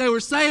basically what they were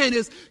saying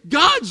is,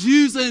 God's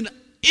using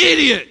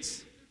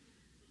idiots.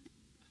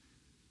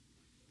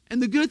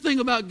 And the good thing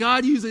about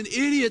God using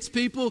idiots,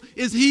 people,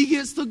 is he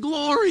gets the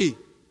glory.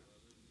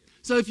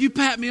 So if you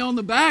pat me on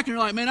the back and you're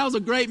like, man, that was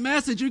a great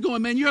message, you're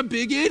going, man, you're a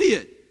big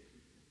idiot.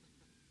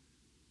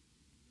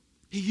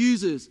 He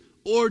uses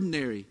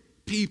ordinary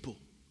people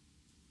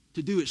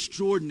to do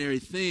extraordinary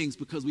things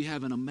because we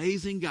have an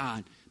amazing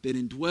God that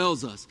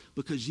indwells us.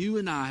 Because you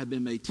and I have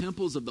been made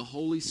temples of the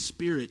Holy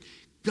Spirit.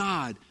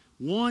 God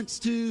wants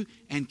to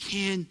and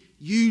can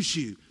use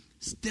you.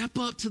 Step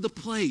up to the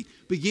plate.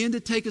 Begin to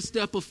take a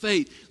step of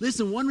faith.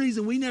 Listen, one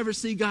reason we never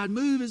see God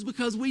move is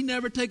because we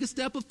never take a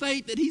step of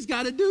faith that he's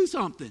got to do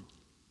something.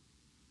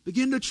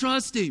 Begin to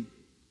trust him.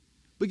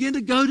 Begin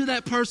to go to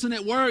that person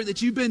at work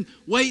that you've been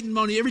waiting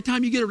on. Every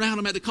time you get around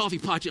them at the coffee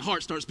pot, your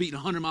heart starts beating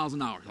 100 miles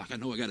an hour. Like, I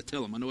know I got to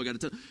tell them.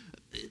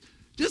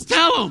 Just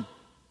tell them.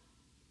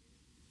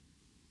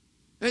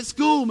 At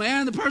school,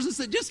 man, the person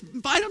said, just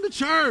invite them to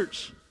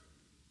church.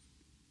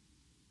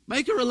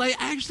 Make a relate.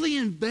 Actually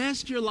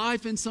invest your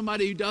life in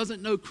somebody who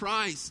doesn't know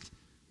Christ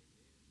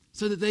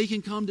so that they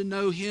can come to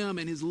know him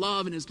and his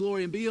love and his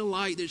glory and be a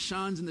light that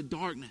shines in the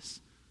darkness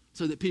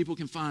so that people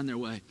can find their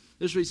way.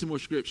 Let's read some more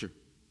scripture.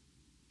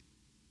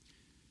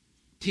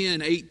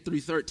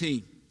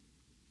 10:8-13.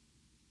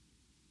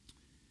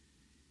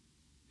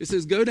 It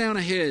says, go down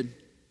ahead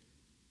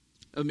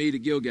of me to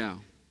Gilgal.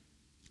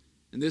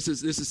 And this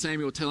is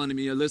Samuel telling him,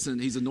 listen,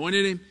 he's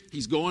anointed him.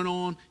 He's going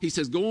on. He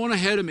says, go on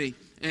ahead of me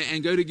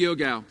and go to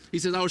Gilgal. He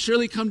says, I will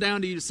surely come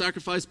down to you to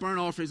sacrifice burnt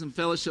offerings and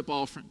fellowship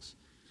offerings.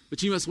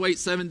 But you must wait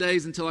 7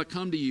 days until I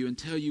come to you and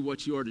tell you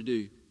what you are to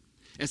do.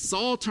 As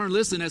Saul turned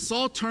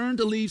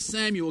to leave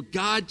Samuel,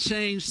 God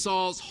changed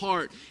Saul's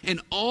heart.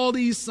 And all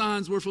these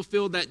signs were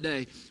fulfilled that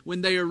day.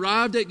 When they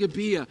arrived at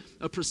Gibeah,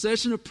 a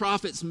procession of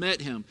prophets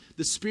met him.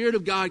 The Spirit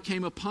of God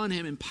came upon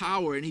him in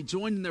power, and he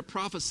joined in their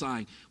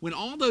prophesying. When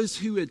all those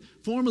who had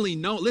formerly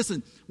known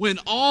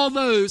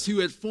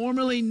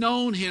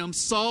him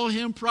saw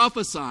him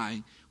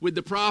prophesying with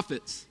the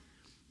prophets,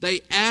 they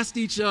asked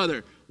each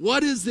other,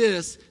 what is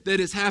this that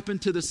has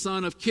happened to the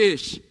son of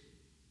Kish?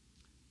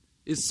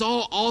 Is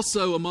Saul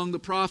also among the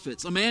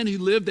prophets? A man who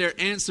lived there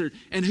answered,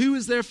 and who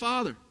is their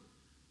father?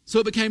 So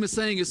it became a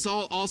saying, is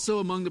Saul also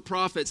among the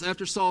prophets?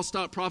 After Saul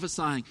stopped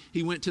prophesying,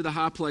 he went to the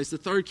high place. The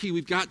third key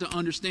we've got to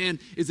understand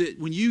is that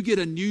when you get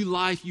a new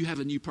life, you have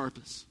a new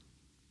purpose.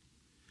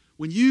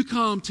 When you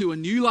come to a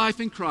new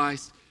life in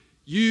Christ,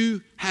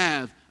 you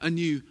have a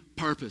new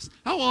purpose.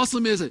 How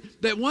awesome is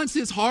it that once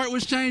his heart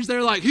was changed,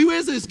 they're like, who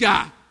is this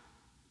guy?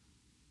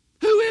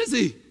 Who is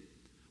he?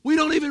 We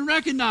don't even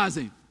recognize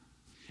him.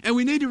 And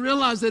we need to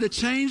realize that a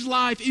changed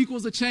life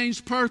equals a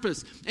changed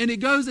purpose. And it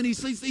goes, and he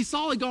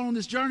saw it going on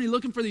this journey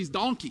looking for these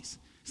donkeys.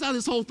 That's how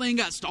this whole thing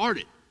got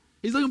started.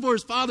 He's looking for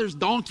his father's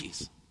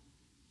donkeys.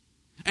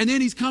 And then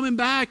he's coming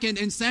back,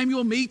 and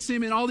Samuel meets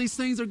him, and all these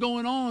things are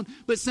going on.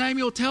 But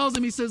Samuel tells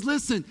him, he says,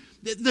 listen,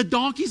 the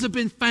donkeys have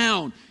been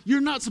found.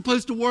 You're not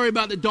supposed to worry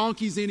about the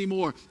donkeys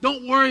anymore.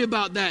 Don't worry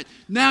about that.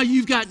 Now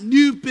you've got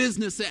new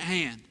business at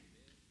hand.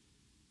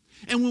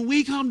 And when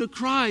we come to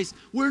Christ,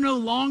 we're no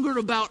longer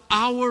about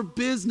our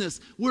business.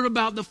 We're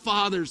about the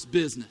Father's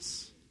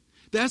business.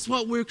 That's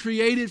what we're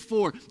created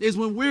for, is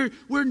when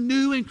we're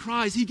new in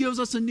Christ. He gives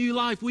us a new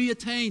life. We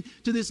attain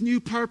to this new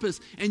purpose.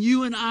 And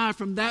you and I,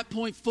 from that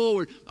point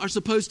forward, are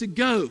supposed to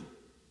go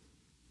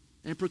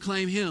and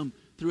proclaim him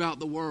throughout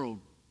the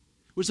world.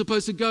 We're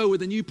supposed to go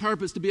with a new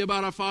purpose to be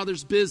about our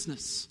Father's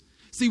business.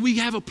 See, we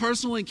have a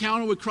personal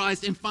encounter with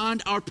Christ and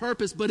find our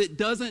purpose, but it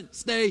doesn't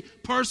stay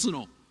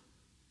personal.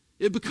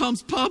 It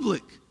becomes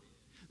public.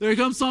 There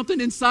becomes something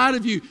inside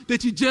of you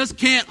that you just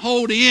can't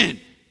hold in.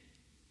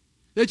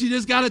 that you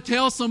just got to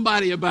tell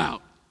somebody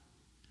about.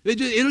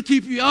 It'll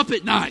keep you up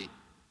at night.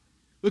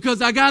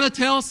 Because I got to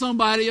tell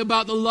somebody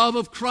about the love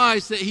of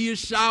Christ that He has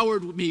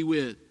showered me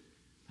with.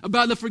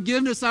 About the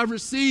forgiveness I've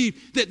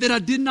received that I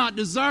did not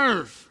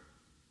deserve.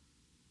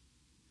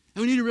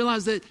 And we need to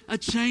realize that a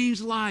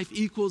changed life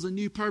equals a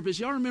new purpose.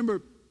 Y'all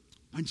remember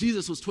when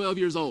Jesus was 12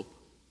 years old?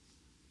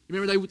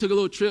 Remember they took a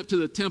little trip to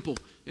the temple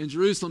in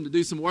Jerusalem to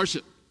do some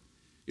worship.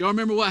 Y'all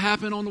remember what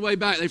happened on the way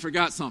back? They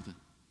forgot something.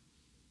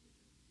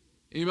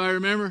 Anybody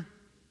remember?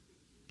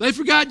 They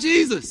forgot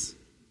Jesus.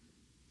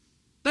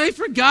 They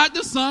forgot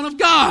the Son of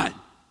God.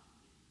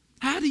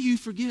 How do you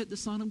forget the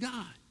Son of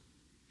God?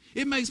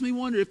 It makes me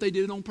wonder if they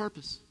did it on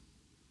purpose.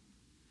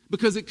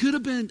 Because it could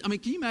have been, can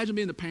you imagine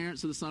being the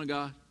parents of the Son of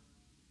God?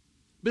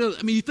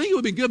 But, you think it would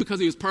have been good because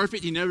He was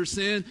perfect, He never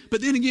sinned.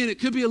 But then again, it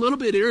could be a little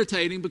bit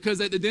irritating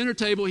because at the dinner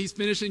table, He's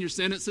finishing your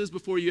sentences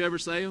before you ever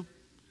say them.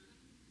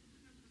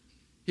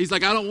 He's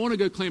like, I don't want to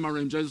go clean my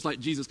room. Joseph's like,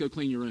 Jesus, go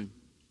clean your room.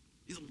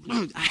 He's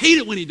like, I hate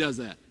it when He does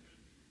that.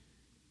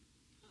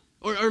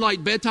 Or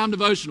like bedtime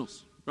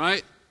devotionals,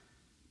 right?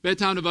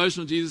 Bedtime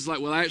devotional, Jesus is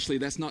like, well, actually,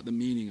 that's not the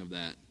meaning of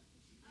that.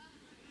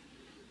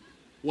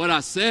 What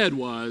I said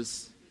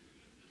was...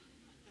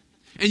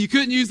 And you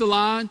couldn't use the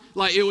line,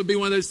 like it would be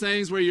one of those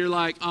things where you're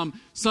like,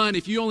 son,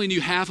 if you only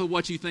knew half of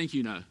what you think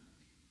you know.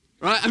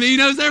 Right? He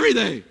knows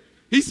everything.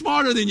 He's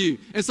smarter than you.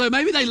 And so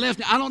maybe they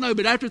left, I don't know,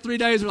 but after 3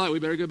 days, they're like, we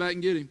better go back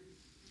and get him.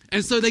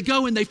 And so they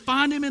go and they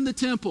find him in the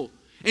temple.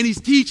 And he's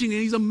teaching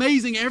and he's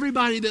amazing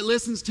everybody that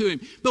listens to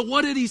him. But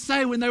what did he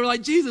say when they were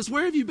like, Jesus,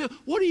 where have you been?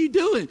 What are you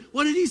doing?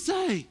 What did he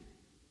say?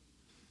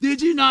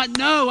 Did you not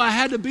know I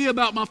had to be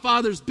about my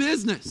Father's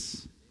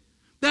business?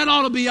 That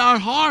ought to be our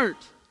heart.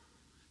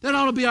 That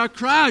ought to be our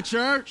cry,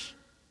 church.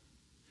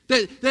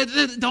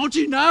 That don't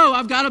you know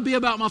I've got to be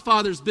about my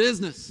Father's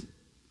business.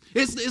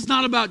 It's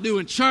not about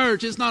doing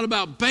church. It's not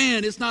about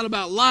band. It's not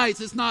about lights.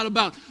 It's not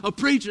about a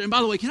preacher. And by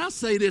the way, can I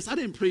say this? I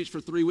didn't preach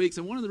for 3 weeks.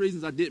 And one of the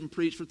reasons I didn't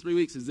preach for 3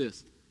 weeks is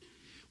this.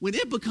 When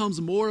it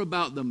becomes more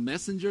about the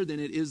messenger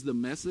than it is the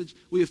message,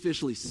 we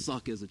officially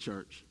suck as a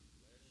church.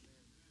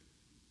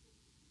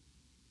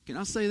 Can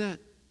I say that?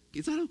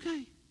 Is that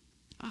okay?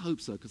 I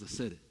hope so because I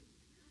said it.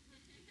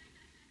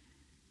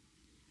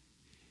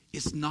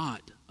 It's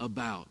not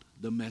about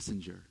the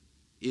messenger.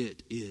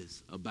 It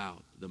is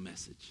about the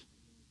message.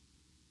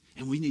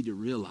 And we need to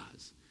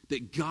realize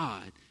that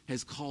God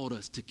has called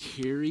us to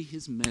carry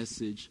His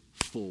message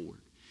forward.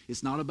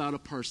 It's not about a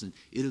person.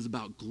 It is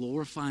about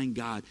glorifying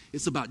God.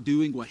 It's about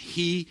doing what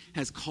He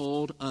has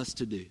called us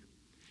to do.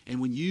 And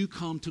when you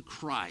come to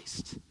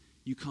Christ,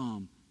 you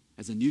come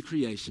as a new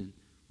creation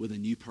with a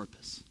new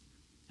purpose.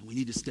 And we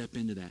need to step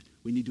into that.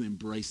 We need to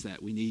embrace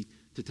that. We need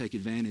to take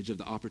advantage of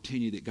the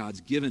opportunity that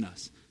God's given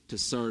us to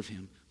serve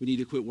Him. We need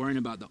to quit worrying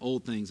about the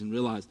old things and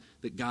realize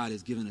that God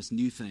has given us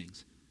new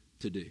things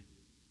to do.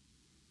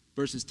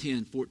 Verses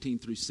 10, 14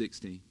 through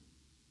 16.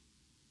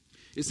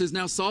 It says,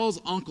 now Saul's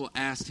uncle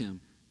asked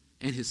him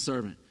and his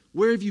servant,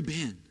 where have you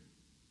been?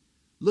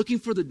 Looking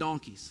for the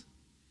donkeys,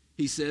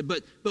 he said.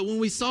 But when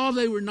we saw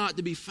they were not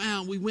to be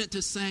found, we went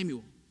to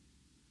Samuel.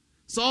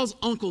 Saul's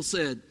uncle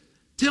said,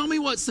 tell me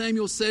what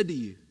Samuel said to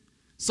you.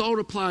 Saul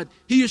replied,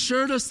 he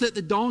assured us that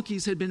the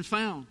donkeys had been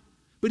found.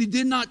 But he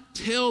did not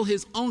tell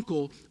his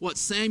uncle what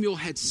Samuel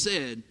had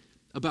said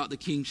about the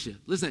kingship.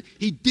 Listen,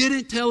 he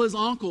didn't tell his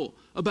uncle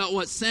about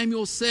what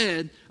Samuel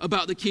said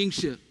about the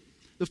kingship.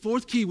 The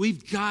fourth key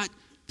we've got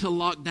to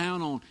lock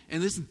down on,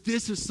 and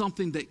this is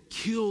something that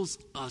kills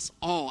us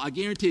all. I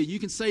guarantee you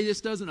can say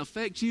this doesn't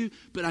affect you,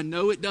 but I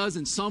know it does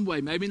in some way.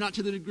 Maybe not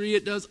to the degree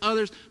it does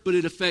others, but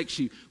it affects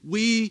you.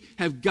 We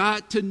have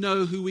got to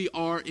know who we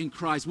are in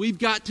Christ. We've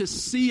got to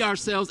see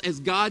ourselves as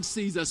God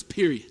sees us,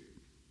 period.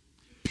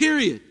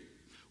 Period.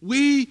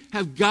 We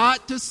have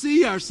got to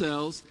see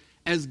ourselves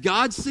as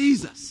God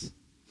sees us.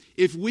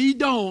 If we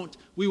don't,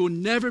 we will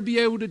never be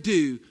able to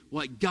do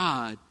what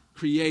God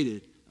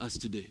created us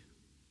to do.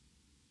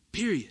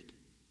 Period.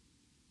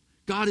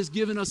 God has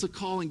given us a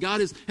calling.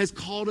 God has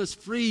called us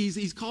free.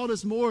 He's called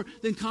us more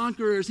than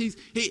conquerors.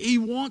 He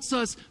wants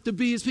us to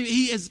be His people.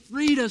 He has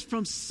freed us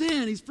from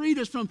sin. He's freed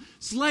us from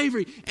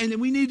slavery. And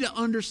we need to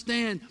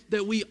understand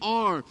that we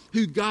are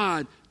who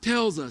God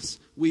tells us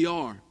we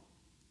are.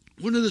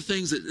 One of the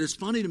things that's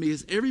funny to me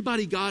is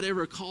everybody God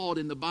ever called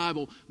in the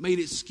Bible made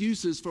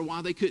excuses for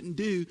why they couldn't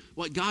do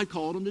what God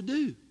called them to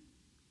do.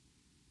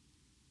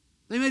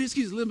 They made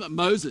excuses.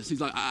 Moses, he's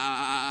like,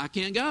 I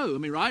can't go.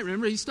 Right?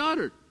 Remember, he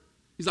stuttered.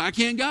 He's like, I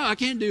can't go. I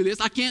can't do this.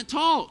 I can't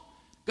talk.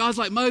 God's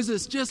like,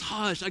 Moses, just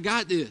hush. I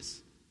got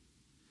this.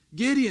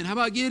 Gideon, how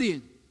about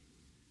Gideon?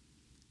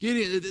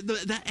 Gideon,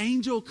 the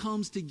angel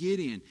comes to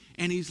Gideon,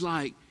 and he's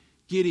like,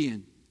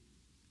 Gideon,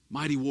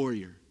 mighty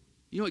warrior.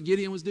 You know what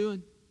Gideon was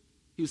doing?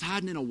 He was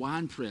hiding in a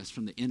wine press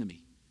from the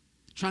enemy,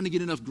 trying to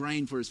get enough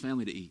grain for his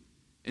family to eat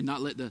and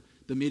not let the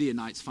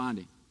Midianites find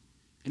him.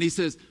 And he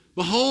says,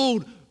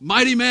 behold,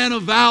 mighty man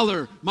of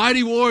valor,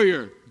 mighty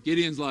warrior.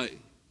 Gideon's like,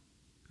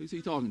 who's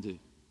he talking to?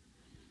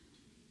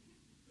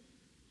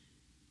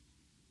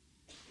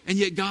 And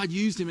yet God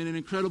used him in an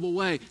incredible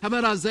way. How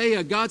about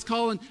Isaiah? God's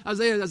calling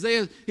Isaiah.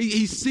 Isaiah,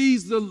 he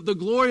sees the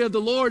glory of the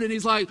Lord and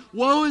he's like,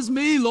 woe is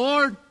me,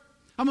 Lord.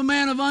 I'm a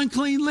man of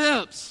unclean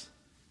lips.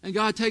 And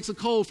God takes a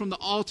coal from the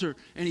altar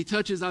and he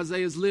touches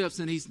Isaiah's lips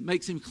and he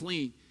makes him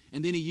clean.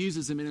 And then he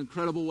uses him in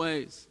incredible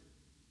ways.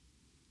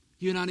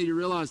 You and I need to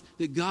realize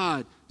that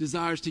God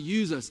desires to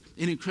use us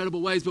in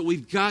incredible ways, but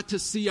we've got to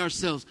see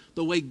ourselves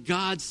the way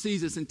God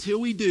sees us. Until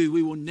we do,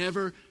 we will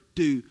never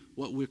do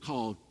what we're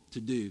called to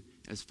do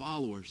as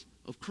followers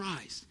of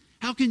Christ.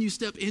 How can you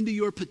step into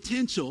your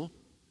potential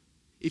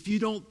if you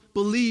don't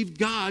believe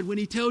God when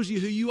he tells you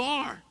who you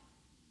are?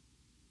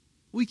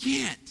 We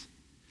can't.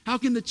 How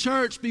can the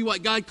church be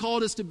what God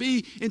called us to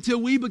be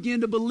until we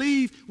begin to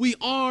believe we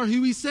are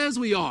who he says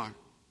we are?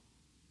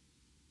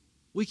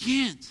 We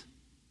can't.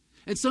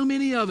 And so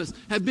many of us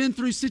have been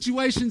through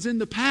situations in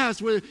the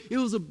past where it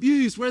was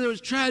abuse, where there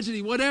was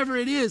tragedy, whatever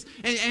it is,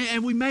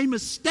 and we made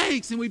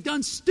mistakes and we've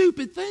done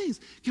stupid things.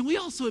 Can we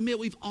also admit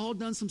we've all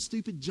done some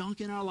stupid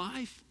junk in our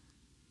life?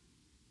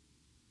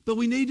 But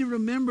we need to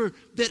remember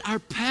that our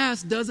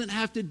past doesn't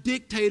have to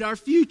dictate our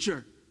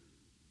future.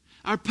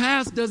 Our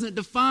past doesn't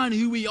define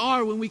who we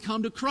are when we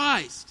come to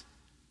Christ.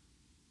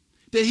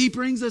 That he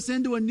brings us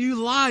into a new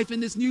life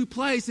in this new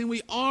place, and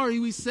we are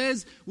who he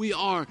says we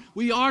are.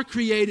 We are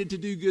created to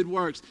do good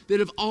works that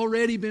have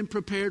already been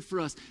prepared for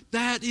us.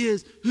 That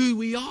is who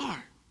we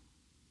are.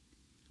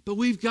 But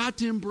we've got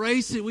to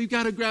embrace it. We've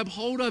got to grab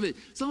hold of it.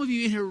 Some of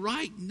you in here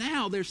right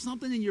now, there's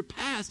something in your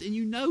past, and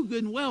you know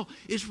good and well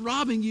it's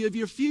robbing you of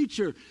your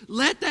future.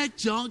 Let that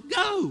junk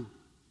go.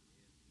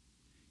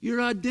 Your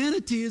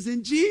identity is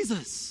in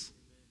Jesus.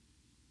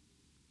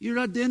 Your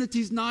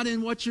identity is not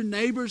in what your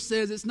neighbor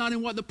says. It's not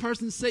in what the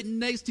person sitting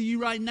next to you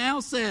right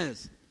now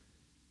says.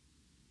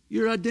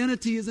 Your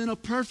identity is in a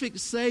perfect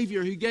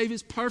Savior who gave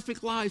his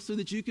perfect life so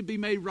that you could be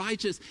made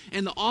righteous.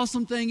 And the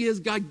awesome thing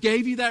is God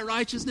gave you that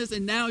righteousness,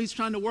 and now he's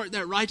trying to work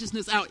that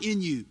righteousness out in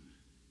you.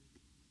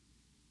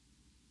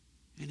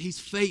 And he's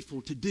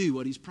faithful to do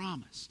what he's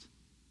promised.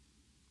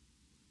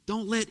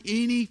 Don't let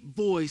any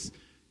voice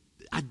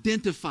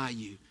identify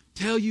you,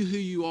 tell you who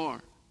you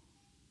are.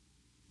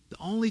 The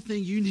only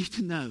thing you need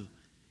to know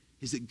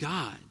is that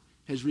God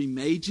has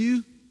remade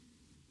you.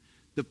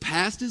 The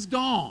past is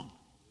gone.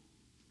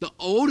 The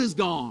old is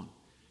gone.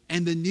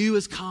 And the new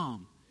has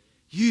come.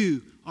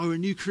 You are a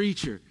new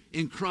creature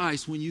in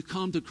Christ when you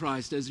come to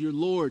Christ as your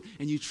Lord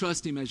and you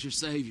trust him as your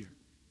Savior.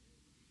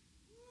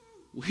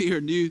 We are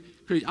new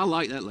creatures. I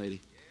like that lady.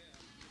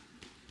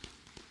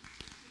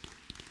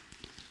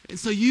 And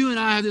so you and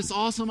I have this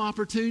awesome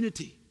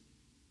opportunity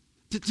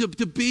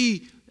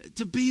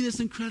to be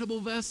this incredible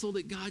vessel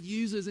that God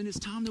uses. And it's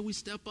time that we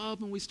step up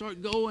and we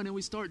start going and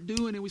we start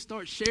doing and we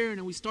start sharing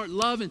and we start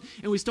loving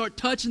and we start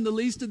touching the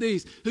least of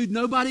these who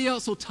nobody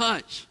else will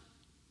touch.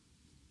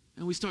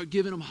 And we start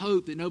giving them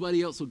hope that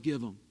nobody else will give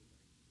them.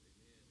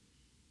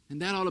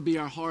 And that ought to be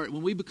our heart.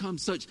 When we become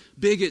such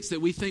bigots that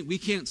we think we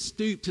can't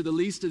stoop to the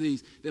least of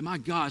these, that my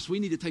gosh, we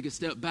need to take a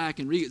step back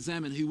and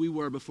re-examine who we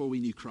were before we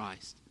knew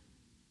Christ.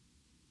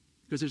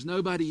 Because there's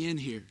nobody in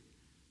here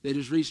that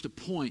has reached a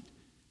point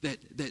that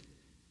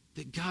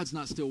God's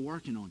not still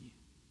working on you,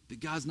 that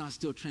God's not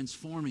still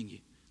transforming you,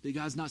 that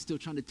God's not still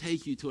trying to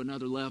take you to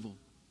another level.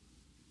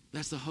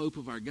 That's the hope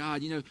of our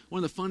God. You know,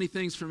 one of the funny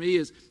things for me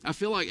is I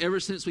feel like ever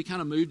since we kind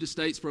of moved to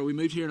Statesboro, we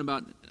moved here in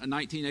about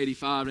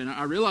 1985, and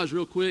I realized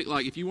real quick,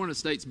 like if you weren't a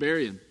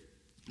Statesbarian,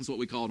 that's what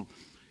we called them.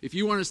 If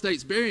you weren't a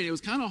Statesbarian, it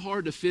was kind of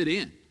hard to fit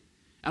in.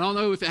 I don't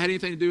know if it had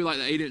anything to do with like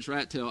the 8-inch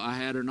rat tail I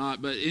had or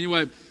not, but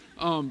anyway,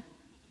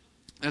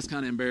 that's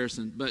kind of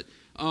embarrassing. But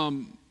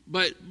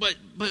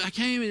I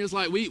came and it was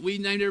like we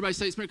named everybody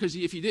Statesboro because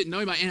if you didn't know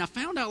anybody, and I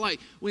found out like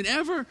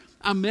whenever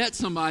I met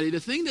somebody, the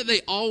thing that they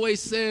always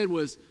said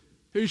was,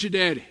 "Who's your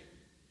daddy?"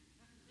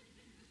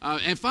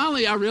 And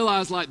finally I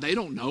realized like they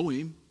don't know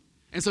him,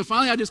 and so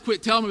finally I just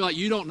quit telling them like,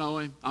 "You don't know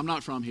him. I'm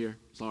not from here.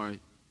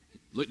 Sorry.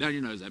 Look down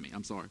your nose at me.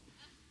 I'm sorry.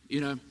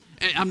 You know,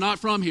 and I'm not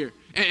from here."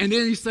 And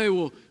then you say,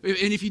 "Well," and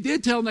if you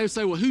did tell them, they would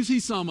say, "Well, who's he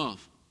some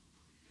of?"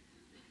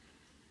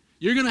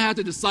 You're going to have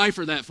to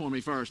decipher that for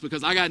me first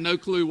because I got no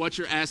clue what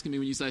you're asking me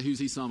when you say, "Who's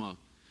he some of?"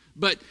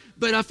 But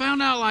I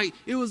found out like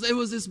it was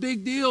this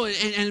big deal,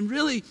 and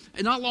really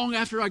not long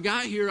after I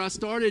got here, I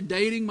started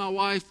dating my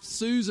wife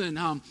Susan.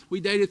 We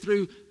dated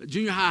through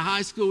junior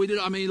high school. We did,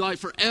 like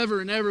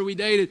forever and ever we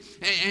dated,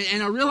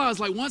 and I realized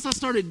like once I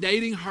started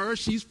dating her,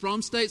 she's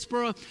from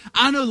Statesboro.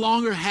 I no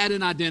longer had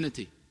an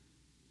identity.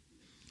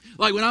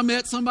 Like when I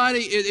met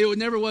somebody, it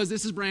never was,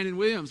 "This is Brandon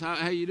Williams.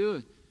 How you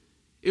doing?"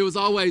 It was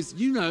always,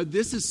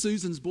 "This is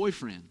Susan's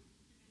boyfriend."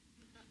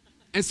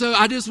 And so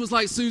I just was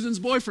like Susan's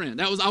boyfriend.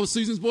 I was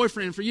Susan's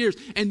boyfriend for years.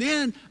 And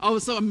then all of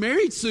a sudden I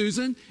married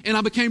Susan and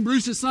I became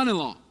Bruce's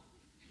son-in-law.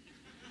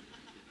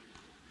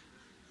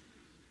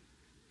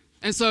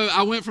 And so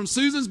I went from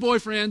Susan's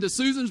boyfriend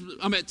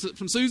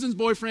from Susan's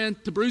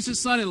boyfriend to Bruce's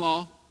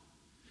son-in-law.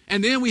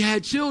 And then we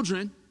had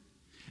children.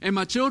 And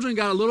my children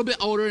got a little bit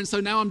older, and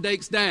so now I'm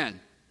Dake's dad.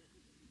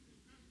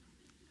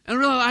 And I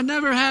realized I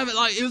never have it.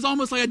 Like, it was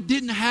almost like I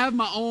didn't have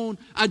my own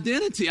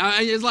identity.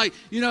 It's like,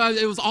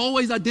 it was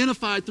always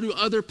identified through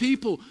other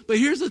people. But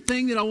here's the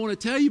thing that I want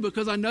to tell you,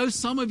 because I know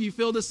some of you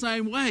feel the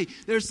same way.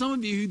 There's some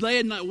of you who lay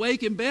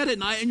awake in bed at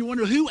night and you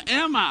wonder, who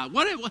am I?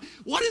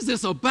 What is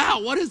this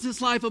about? What is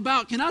this life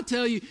about? Can I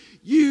tell you,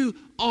 you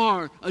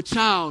are a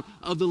child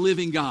of the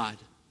living God.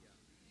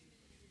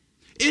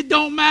 It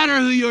don't matter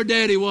who your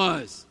daddy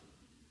was.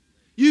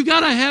 You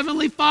got a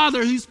heavenly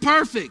Father who's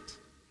perfect.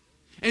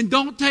 And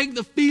don't take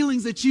the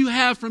feelings that you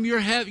have from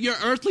your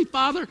earthly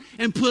father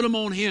and put them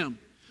on him.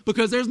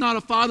 Because there's not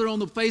a father on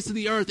the face of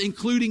the earth,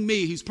 including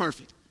me, who's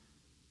perfect.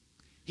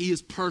 He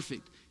is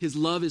perfect. His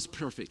love is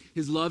perfect.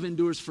 His love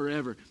endures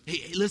forever.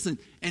 Hey, listen,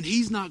 and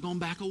he's not going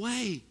back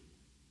away.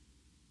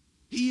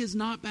 He is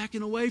not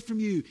backing away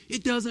from you.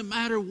 It doesn't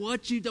matter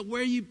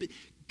where you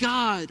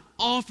God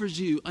offers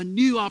you a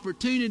new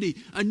opportunity,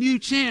 a new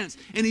chance.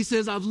 And he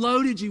says, I've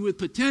loaded you with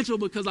potential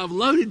because I've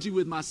loaded you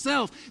with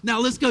myself. Now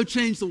let's go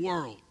change the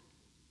world.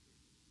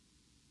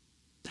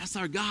 That's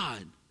our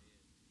God.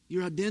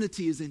 Your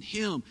identity is in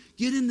him.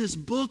 Get in this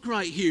book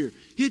right here.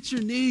 Hit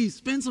your knees.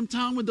 Spend some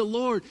time with the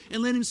Lord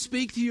and let him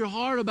speak to your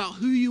heart about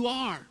who you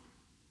are.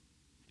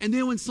 And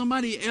then when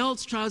somebody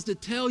else tries to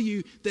tell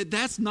you that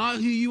that's not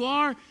who you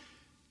are,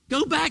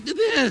 go back to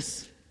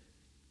this.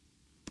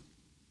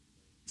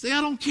 Say, I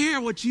don't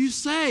care what you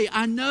say.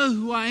 I know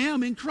who I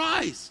am in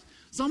Christ.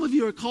 Some of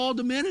you are called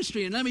to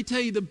ministry. And let me tell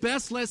you, the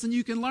best lesson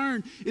you can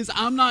learn is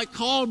I'm not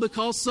called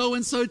because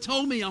so-and-so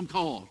told me I'm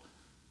called.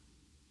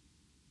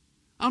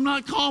 I'm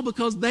not called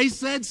because they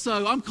said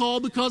so. I'm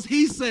called because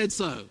he said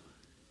so.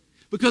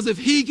 Because if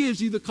he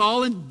gives you the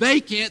calling,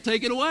 they can't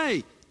take it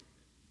away.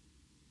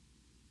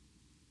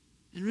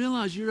 And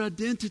realize your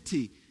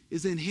identity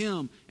is in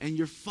him. And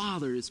your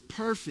Father is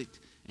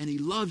perfect. And he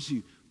loves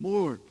you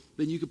more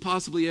than you could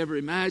possibly ever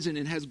imagine,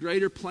 and has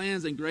greater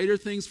plans and greater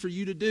things for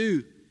you to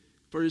do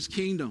for his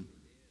kingdom.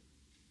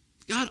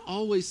 God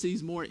always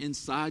sees more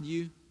inside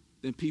you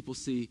than people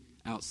see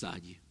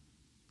outside you.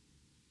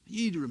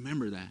 You need to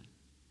remember that.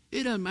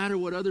 It doesn't matter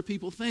what other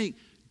people think.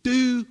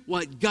 Do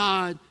what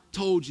God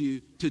told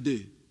you to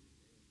do.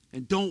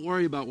 And don't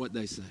worry about what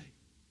they say.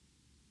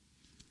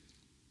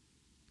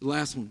 The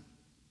last one,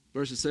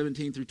 verses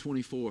 17 through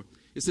 24.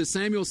 It says,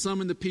 Samuel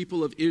summoned the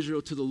people of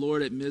Israel to the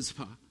Lord at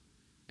Mizpah,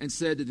 and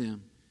said to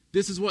them,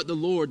 this is what the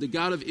Lord, the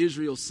God of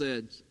Israel,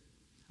 said.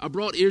 I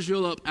brought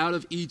Israel up out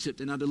of Egypt,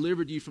 and I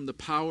delivered you from the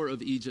power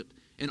of Egypt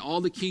and all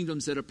the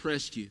kingdoms that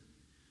oppressed you.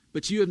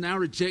 But you have now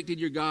rejected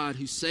your God,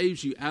 who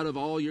saves you out of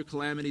all your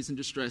calamities and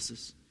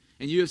distresses.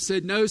 And you have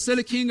said, no, set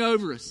a king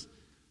over us.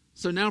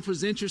 So now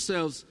present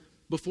yourselves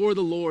before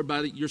the Lord by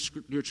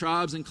your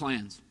tribes and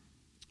clans.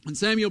 When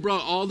Samuel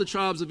brought all the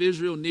tribes of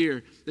Israel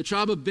near, the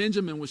tribe of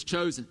Benjamin was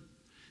chosen.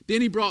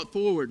 Then he brought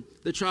forward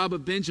the tribe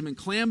of Benjamin,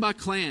 clan by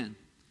clan.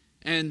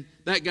 And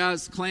that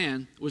guy's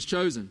clan was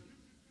chosen.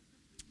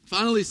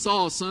 Finally,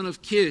 Saul, son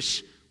of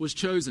Kish, was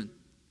chosen.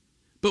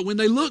 But when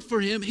they looked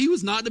for him, he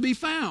was not to be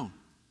found.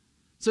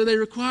 So they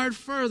inquired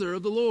further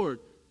of the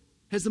Lord,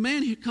 has the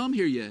man come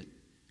here yet?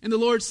 And the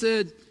Lord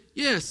said,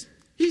 yes,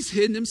 he's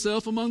hidden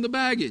himself among the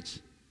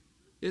baggage.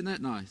 Isn't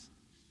that nice?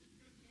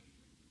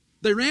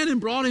 They ran and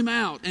brought him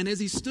out, and as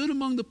he stood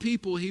among the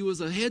people, he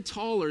was a head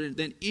taller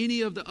than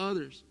any of the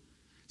others.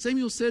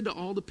 Samuel said to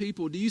all the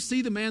people, do you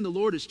see the man the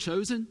Lord has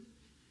chosen?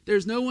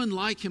 There's no one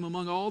like him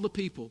among all the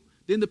people.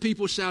 Then the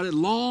people shouted,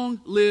 long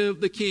live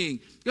the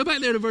king. Go back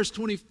there to verse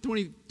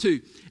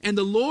 22. And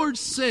the Lord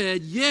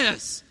said,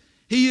 yes,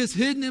 he has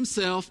hidden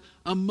himself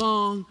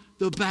among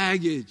the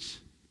baggage.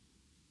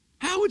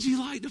 How would you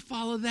like to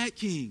follow that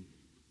king?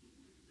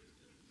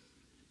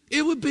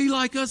 It would be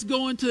like us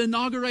going to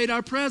inaugurate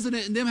our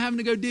president and them having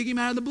to go dig him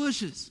out of the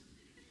bushes.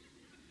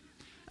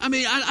 I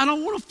mean, I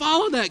don't want to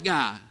follow that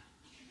guy.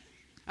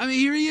 I mean,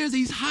 here he is.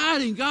 He's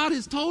hiding. God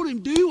has told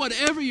him, do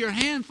whatever your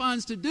hand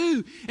finds to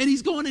do. And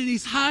he's going and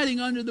he's hiding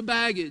under the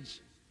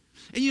baggage.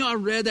 And I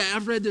read that.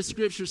 I've read this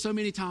scripture so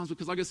many times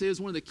because, like I said, it's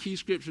one of the key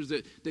scriptures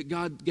that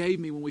God gave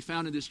me when we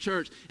founded this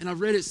church. And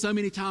I've read it so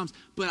many times.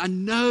 But I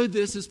know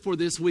this is for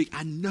this week.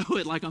 I know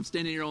it like I'm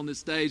standing here on this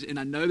stage. And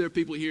I know there are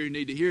people here who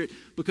need to hear it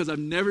because I've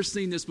never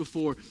seen this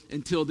before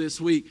until this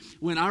week.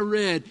 When I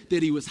read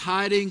that he was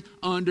hiding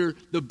under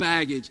the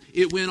baggage,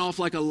 it went off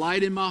like a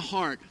light in my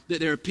heart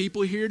that there are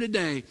people here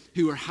today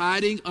who are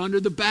hiding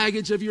under the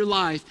baggage of your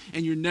life.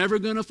 And you're never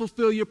going to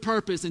fulfill your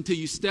purpose until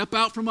you step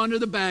out from under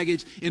the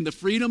baggage in the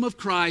freedom of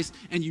Christ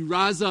and you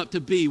rise up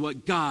to be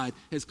what God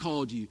has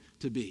called you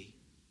to be.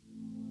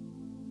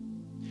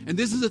 And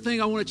this is the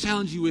thing I want to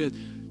challenge you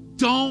with.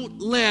 Don't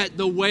let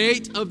the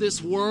weight of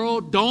this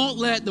world, don't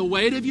let the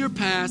weight of your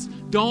past,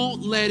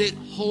 don't let it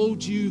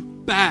hold you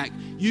back.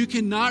 You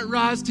cannot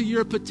rise to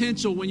your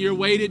potential when you're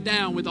weighted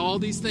down with all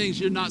these things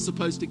you're not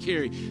supposed to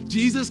carry.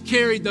 Jesus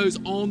carried those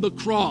on the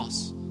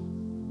cross.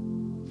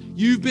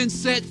 You've been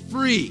set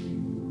free.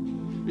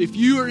 If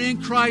you are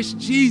in Christ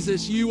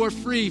Jesus, you are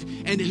free.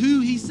 And who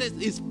he says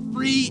is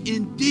free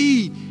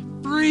indeed.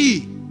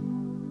 Free.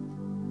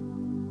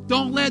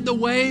 Don't let the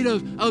weight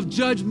of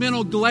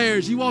judgmental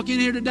glares. You walk in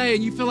here today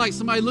and you feel like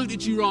somebody looked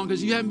at you wrong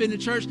because you haven't been to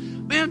church.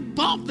 Man,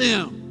 bump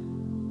them.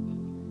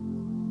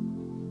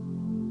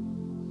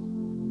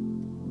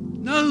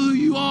 Know who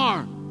you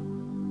are.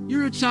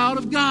 You're a child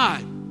of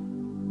God.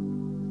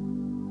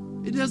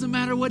 It doesn't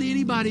matter what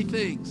anybody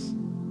thinks.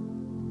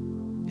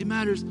 It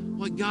matters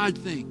what God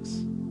thinks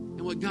and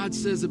what God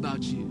says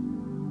about you.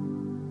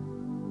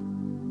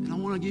 And I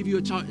want to give you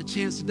a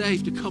chance today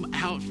to come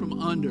out from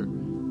under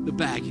the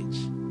baggage,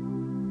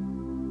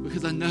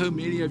 because I know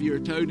many of you are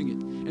toting it.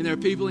 And there are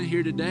people in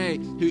here today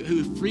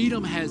who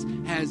freedom has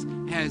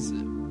bypassed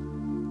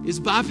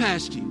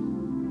you.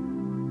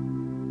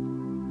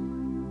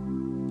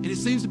 And it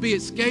seems to be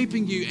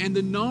escaping you. And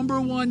the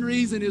number one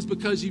reason is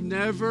because you've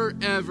never,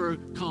 ever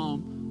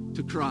come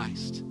to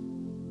Christ,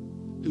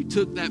 who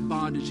took that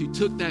bondage, who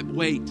took that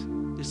weight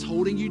that's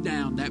holding you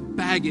down, that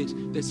baggage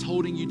that's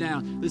holding you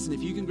down. Listen,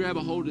 if you can grab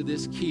a hold of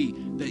this key,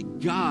 that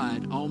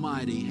God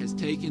Almighty has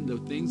taken the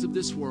things of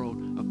this world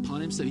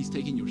upon himself. He's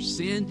taken your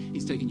sin.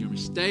 He's taken your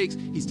mistakes.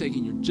 He's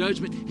taken your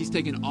judgment. He's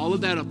taken all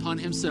of that upon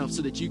himself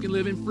so that you can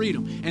live in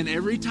freedom. And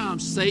every time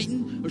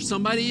Satan or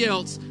somebody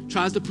else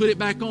tries to put it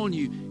back on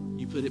you,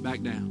 you put it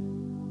back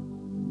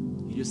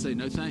down. You just say,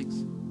 no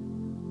thanks.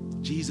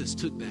 Jesus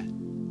took that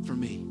for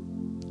me.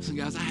 So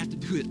guys, I have to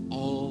do it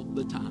all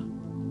the time.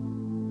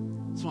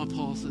 That's why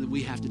Paul said that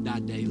we have to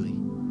die daily.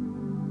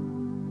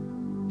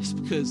 It's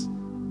because,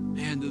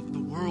 man, the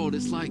world,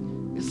 it's like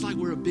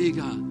we're a big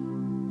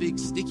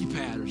sticky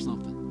pad or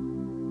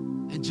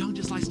something. And junk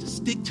just likes to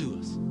stick to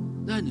us,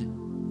 doesn't it?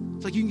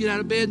 It's like you can get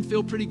out of bed and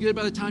feel pretty good.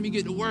 By the time you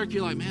get to work,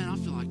 you're like, man, I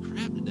feel like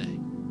crap today.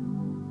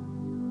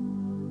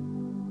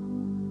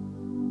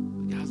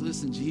 But guys,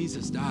 listen,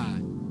 Jesus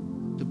died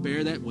to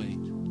bear that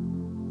weight,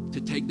 to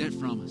take that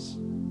from us.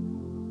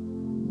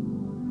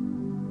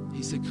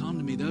 He said, come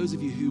to me, those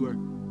of you who are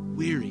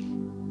weary,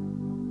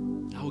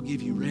 I will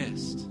give you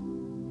rest.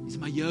 He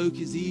said, my yoke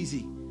is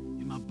easy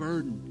and my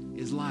burden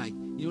is light.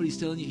 You know what he's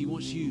telling you? He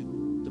wants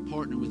you to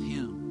partner with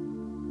him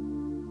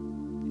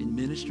in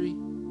ministry.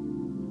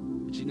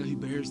 But you know who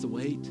bears the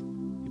weight,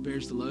 who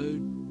bears the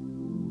load?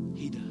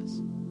 He does.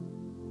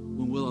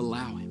 When we'll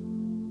allow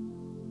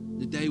him.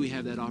 The day we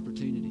have that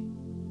opportunity.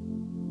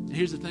 And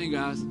here's the thing,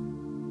 guys.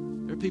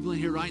 There are people in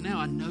here right now,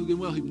 I know good and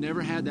well, who've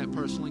never had that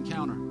personal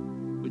encounter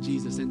with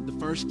Jesus. And the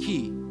first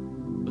key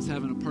was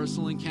having a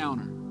personal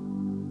encounter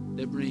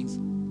that brings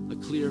a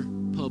clear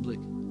public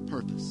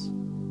purpose.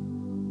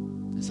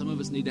 And some of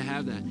us need to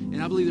have that. And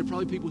I believe there are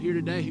probably people here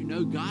today who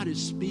know God is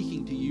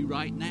speaking to you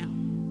right now.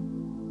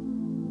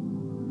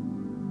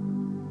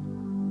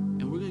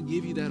 And we're going to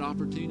give you that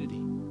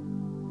opportunity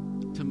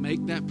to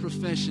make that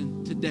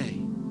profession today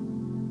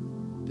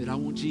that I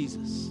want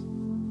Jesus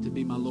to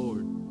be my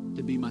Lord,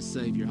 to be my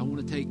Savior. I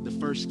want to take the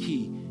first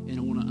key and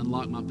I want to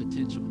unlock my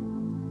potential,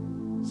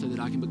 so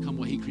that I can become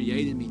what he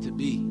created me to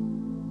be.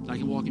 That I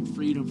can walk in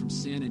freedom from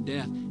sin and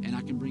death, and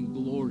I can bring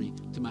glory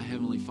to my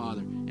Heavenly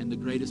Father. And the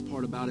greatest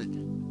part about it,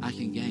 I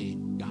can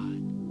gain God.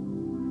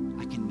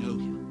 I can know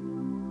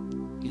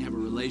him. I can have a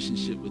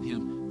relationship with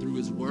him through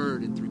his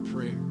word and through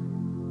prayer.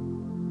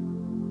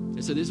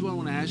 And so this is what I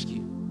want to ask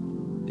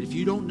you. If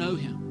you don't know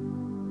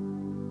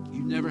him,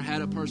 you've never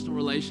had a personal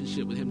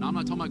relationship with him. Now, I'm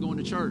not talking about going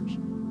to church.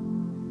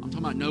 I'm talking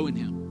about knowing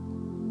him.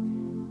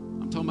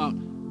 I'm talking about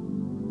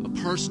a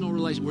personal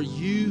relationship where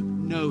you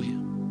know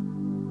him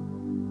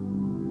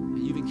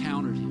and you've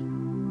encountered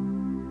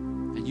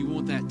him and you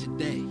want that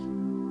today.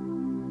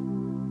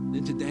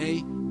 Then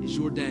today is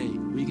your day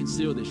where you can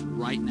seal this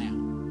right now.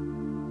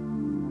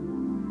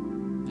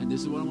 And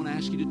this is what I want to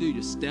ask you to do.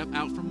 Just step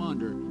out from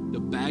under the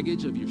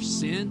baggage of your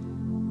sin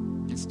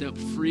and step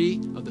free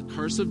of the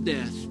curse of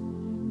death.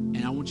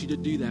 And I want you to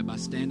do that by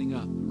standing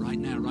up right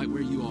now, right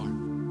where you are.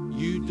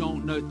 You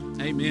don't know.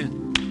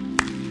 Amen.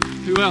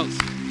 Who else?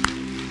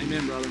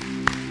 Amen, brother.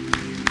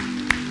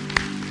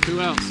 Who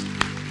else?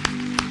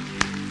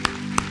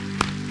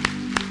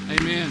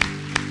 Amen.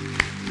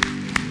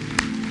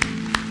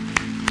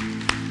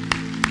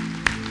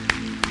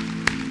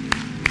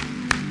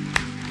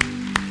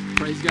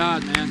 Praise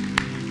God, man.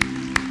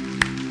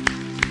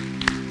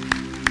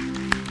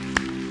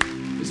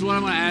 This is what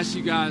I'm going to ask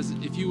you guys.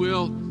 If you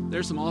will,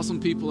 there's some awesome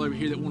people over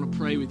here that want to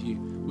pray with you.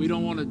 We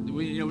don't want to,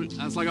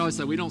 it's like I always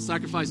say, we don't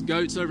sacrifice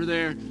goats over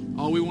there.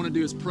 All we want to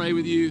do is pray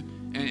with you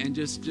and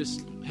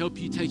just help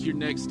you take your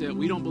next step.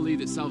 We don't believe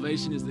that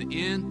salvation is the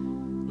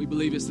end. We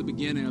believe it's the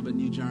beginning of a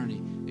new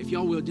journey. If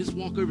y'all will, just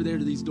walk over there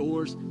to these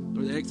doors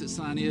where the exit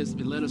sign is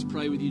and let us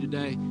pray with you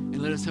today and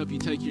let us help you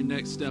take your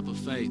next step of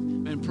faith.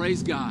 Man,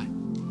 praise God.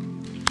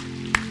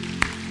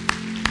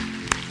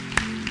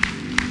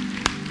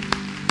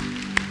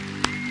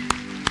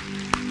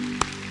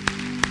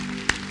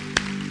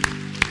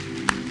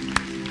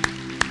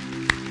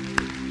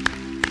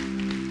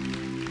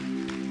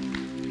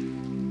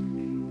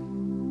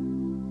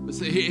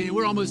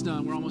 We're almost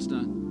done. We're almost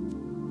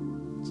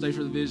done. Stay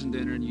for the vision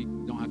dinner, and you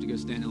don't have to go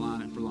stand in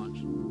line for lunch.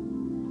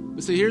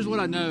 But see, here's what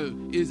I know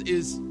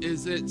is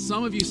that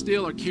some of you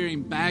still are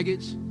carrying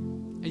baggage,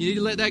 and you need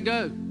to let that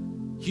go.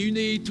 You You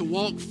need to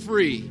walk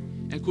free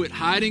and quit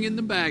hiding in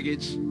the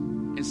baggage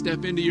and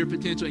step into your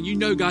potential. And you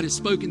know God has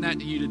spoken that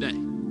to you today.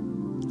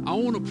 I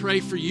want to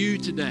pray for you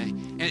today.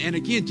 And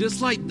again,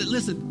 just like,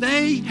 listen,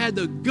 they had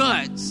the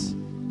guts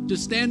to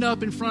stand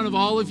up in front of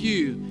all of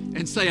you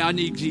and say, I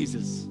need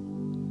Jesus.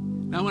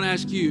 Now I want to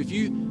ask you, if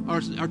you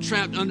are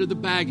trapped under the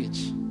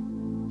baggage,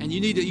 and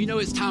you know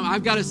it's time.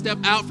 I've got to step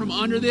out from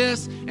under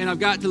this, and I've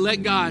got to let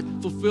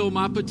God fulfill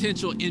my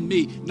potential in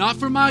me. Not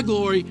for my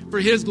glory, for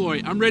His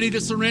glory. I'm ready to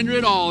surrender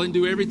it all and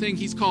do everything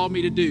He's called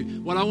me to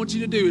do. What I want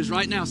you to do is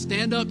right now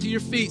stand up to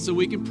your feet so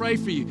we can pray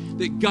for you,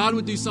 that God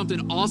would do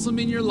something awesome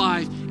in your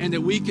life, and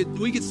that we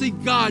could see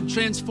God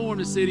transform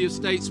the city of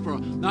Statesboro.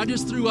 Not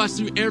just through us,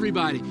 through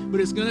everybody, but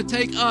it's going to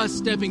take us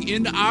stepping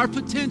into our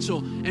potential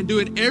and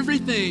doing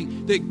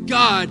everything that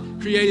God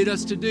created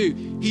us to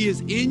do. He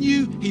is in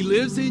you. He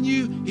lives in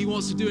you. He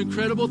wants to do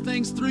incredible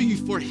things through you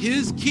for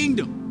His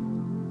kingdom.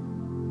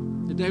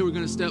 Today we're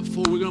going to step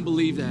forward. We're going to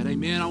believe that.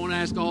 Amen. I want to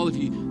ask all of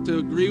you to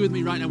agree with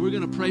me right now. We're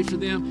going to pray for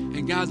them.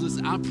 And guys,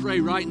 listen, I pray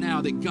right now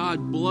that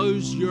God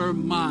blows your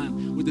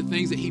mind with the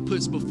things that He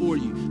puts before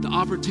you, the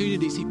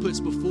opportunities He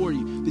puts before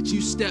you, that you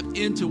step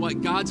into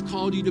what God's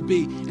called you to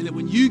be. And that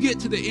when you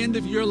get to the end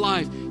of your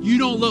life, you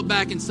don't look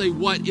back and say,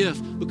 what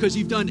if? Because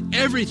you've done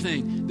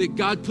everything that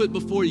God put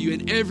before you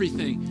and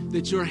everything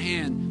that your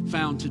hand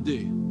found to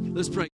do. Let's pray.